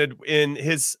disappointed in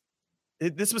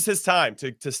this was his time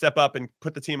to step up and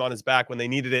put the team on his back when they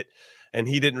needed it, and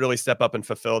he didn't really step up and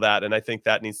fulfill that. And I think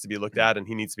that needs to be looked at, and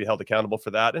he needs to be held accountable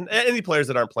for that. And any players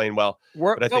that aren't playing well.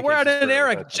 We're at an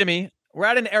era, Jimmy. We're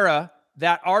at an era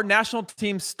that our national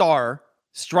team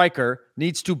striker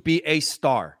needs to be a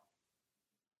star.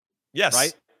 Yes.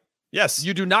 Right? Yes.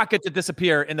 You do not get to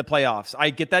disappear in the playoffs. I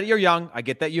get that you're young. I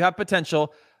get that you have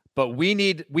potential, but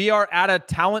we are at a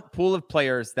talent pool of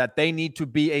players that they need to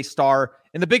be a star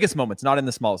in the biggest moments, not in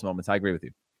the smallest moments. I agree with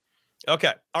you.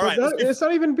 Okay. All right. It's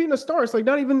not even being a star. It's like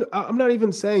I'm not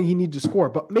even saying he needs to score,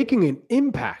 but making an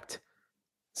impact.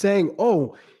 Saying,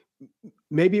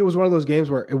 maybe it was one of those games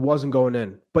where it wasn't going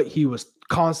in, but he was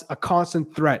a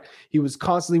constant threat. He was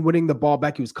constantly winning the ball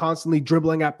back. He was constantly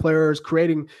dribbling at players,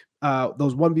 creating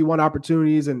those 1v1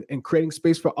 opportunities and creating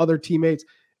space for other teammates.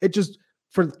 It just,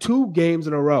 for 2 games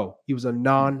in a row, he was a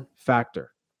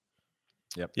non-factor.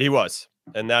 Yep, he was.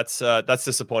 And that's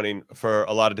disappointing for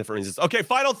a lot of different reasons. Okay,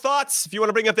 final thoughts. If you want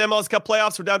to bring up the MLS Cup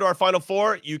playoffs, we're down to our final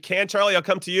 4. You can, Charlie. I'll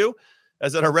come to you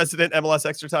as our resident MLS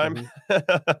Extra Time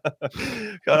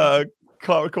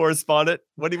correspondent.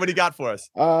 What do you got for us?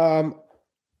 I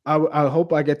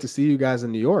hope I get to see you guys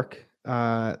in New York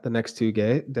the next 2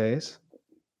 days.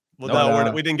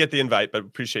 Well, we didn't get the invite, but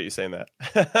appreciate you saying that.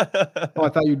 I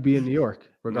thought you'd be in New York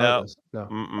regardless. No.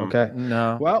 Okay.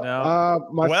 No. Well,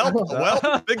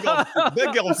 no. Big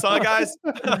goal, son, guys.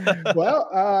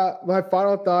 Well, my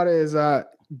final thought is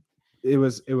it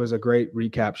was a great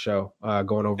recap show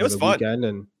going over the weekend,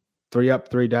 and 3 up,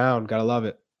 3 down. Gotta love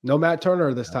it. No Matt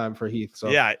Turner this time for Heath. So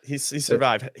yeah, he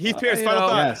survived. Heath Pierce, final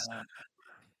thoughts.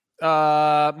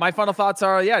 My final thoughts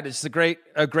are, just a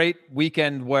great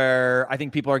weekend where I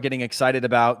think people are getting excited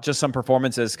about just some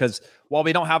performances, because while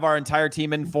we don't have our entire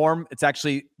team in form, it's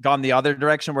actually gone the other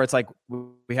direction where it's like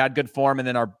we had good form and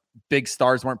then our big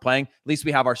stars weren't playing. At least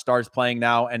we have our stars playing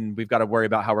now, and we've got to worry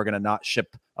about how we're going to not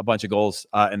ship a bunch of goals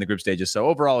in the group stages. So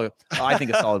overall, I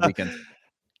think a solid weekend.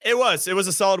 It was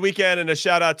a solid weekend, and a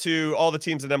shout out to all the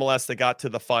teams in MLS that got to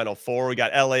the Final Four. We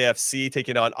got LAFC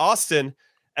taking on Austin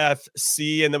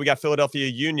FC, and then we got Philadelphia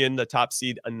Union, the top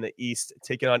seed in the East,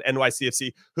 taking on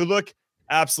NYCFC, who look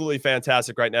absolutely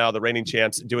fantastic right now. The reigning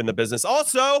champs doing the business.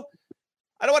 Also,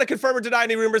 I don't want to confirm or deny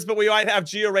any rumors, but we might have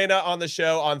Gio Reyna on the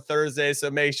show on Thursday,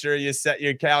 so make sure you set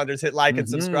your calendars, hit like and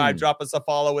subscribe, drop us a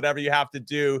follow, whatever you have to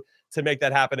do to make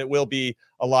that happen. It will be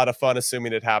a lot of fun,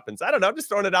 assuming it happens. I don't know. I'm just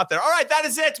throwing it out there. All right, that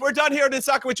is it. We're done here on In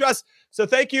Soccer We Trust. So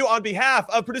thank you on behalf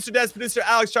of producer Des, producer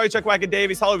Alex, Charlie, Chuck Wagon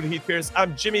Davies, Hollywood Heath Pierce.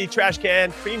 I'm Jimmy Trash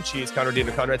Can, Cream Cheese, Conrad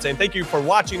Dino Conrad, saying thank you for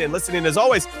watching and listening as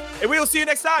always. And we will see you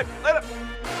next time. Later.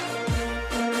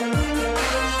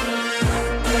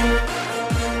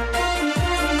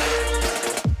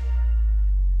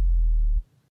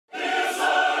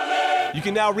 You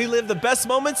can now relive the best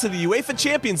moments of the UEFA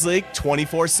Champions League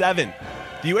 24/7.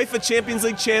 The UEFA Champions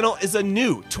League channel is a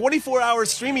new 24-hour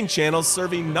streaming channel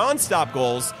serving non-stop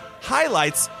goals,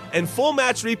 highlights, and full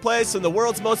match replays from the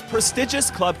world's most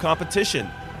prestigious club competition.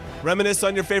 Reminisce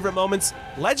on your favorite moments,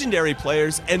 legendary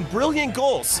players, and brilliant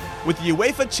goals with the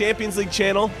UEFA Champions League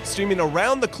channel streaming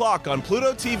around the clock on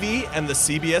Pluto TV and the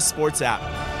CBS Sports app.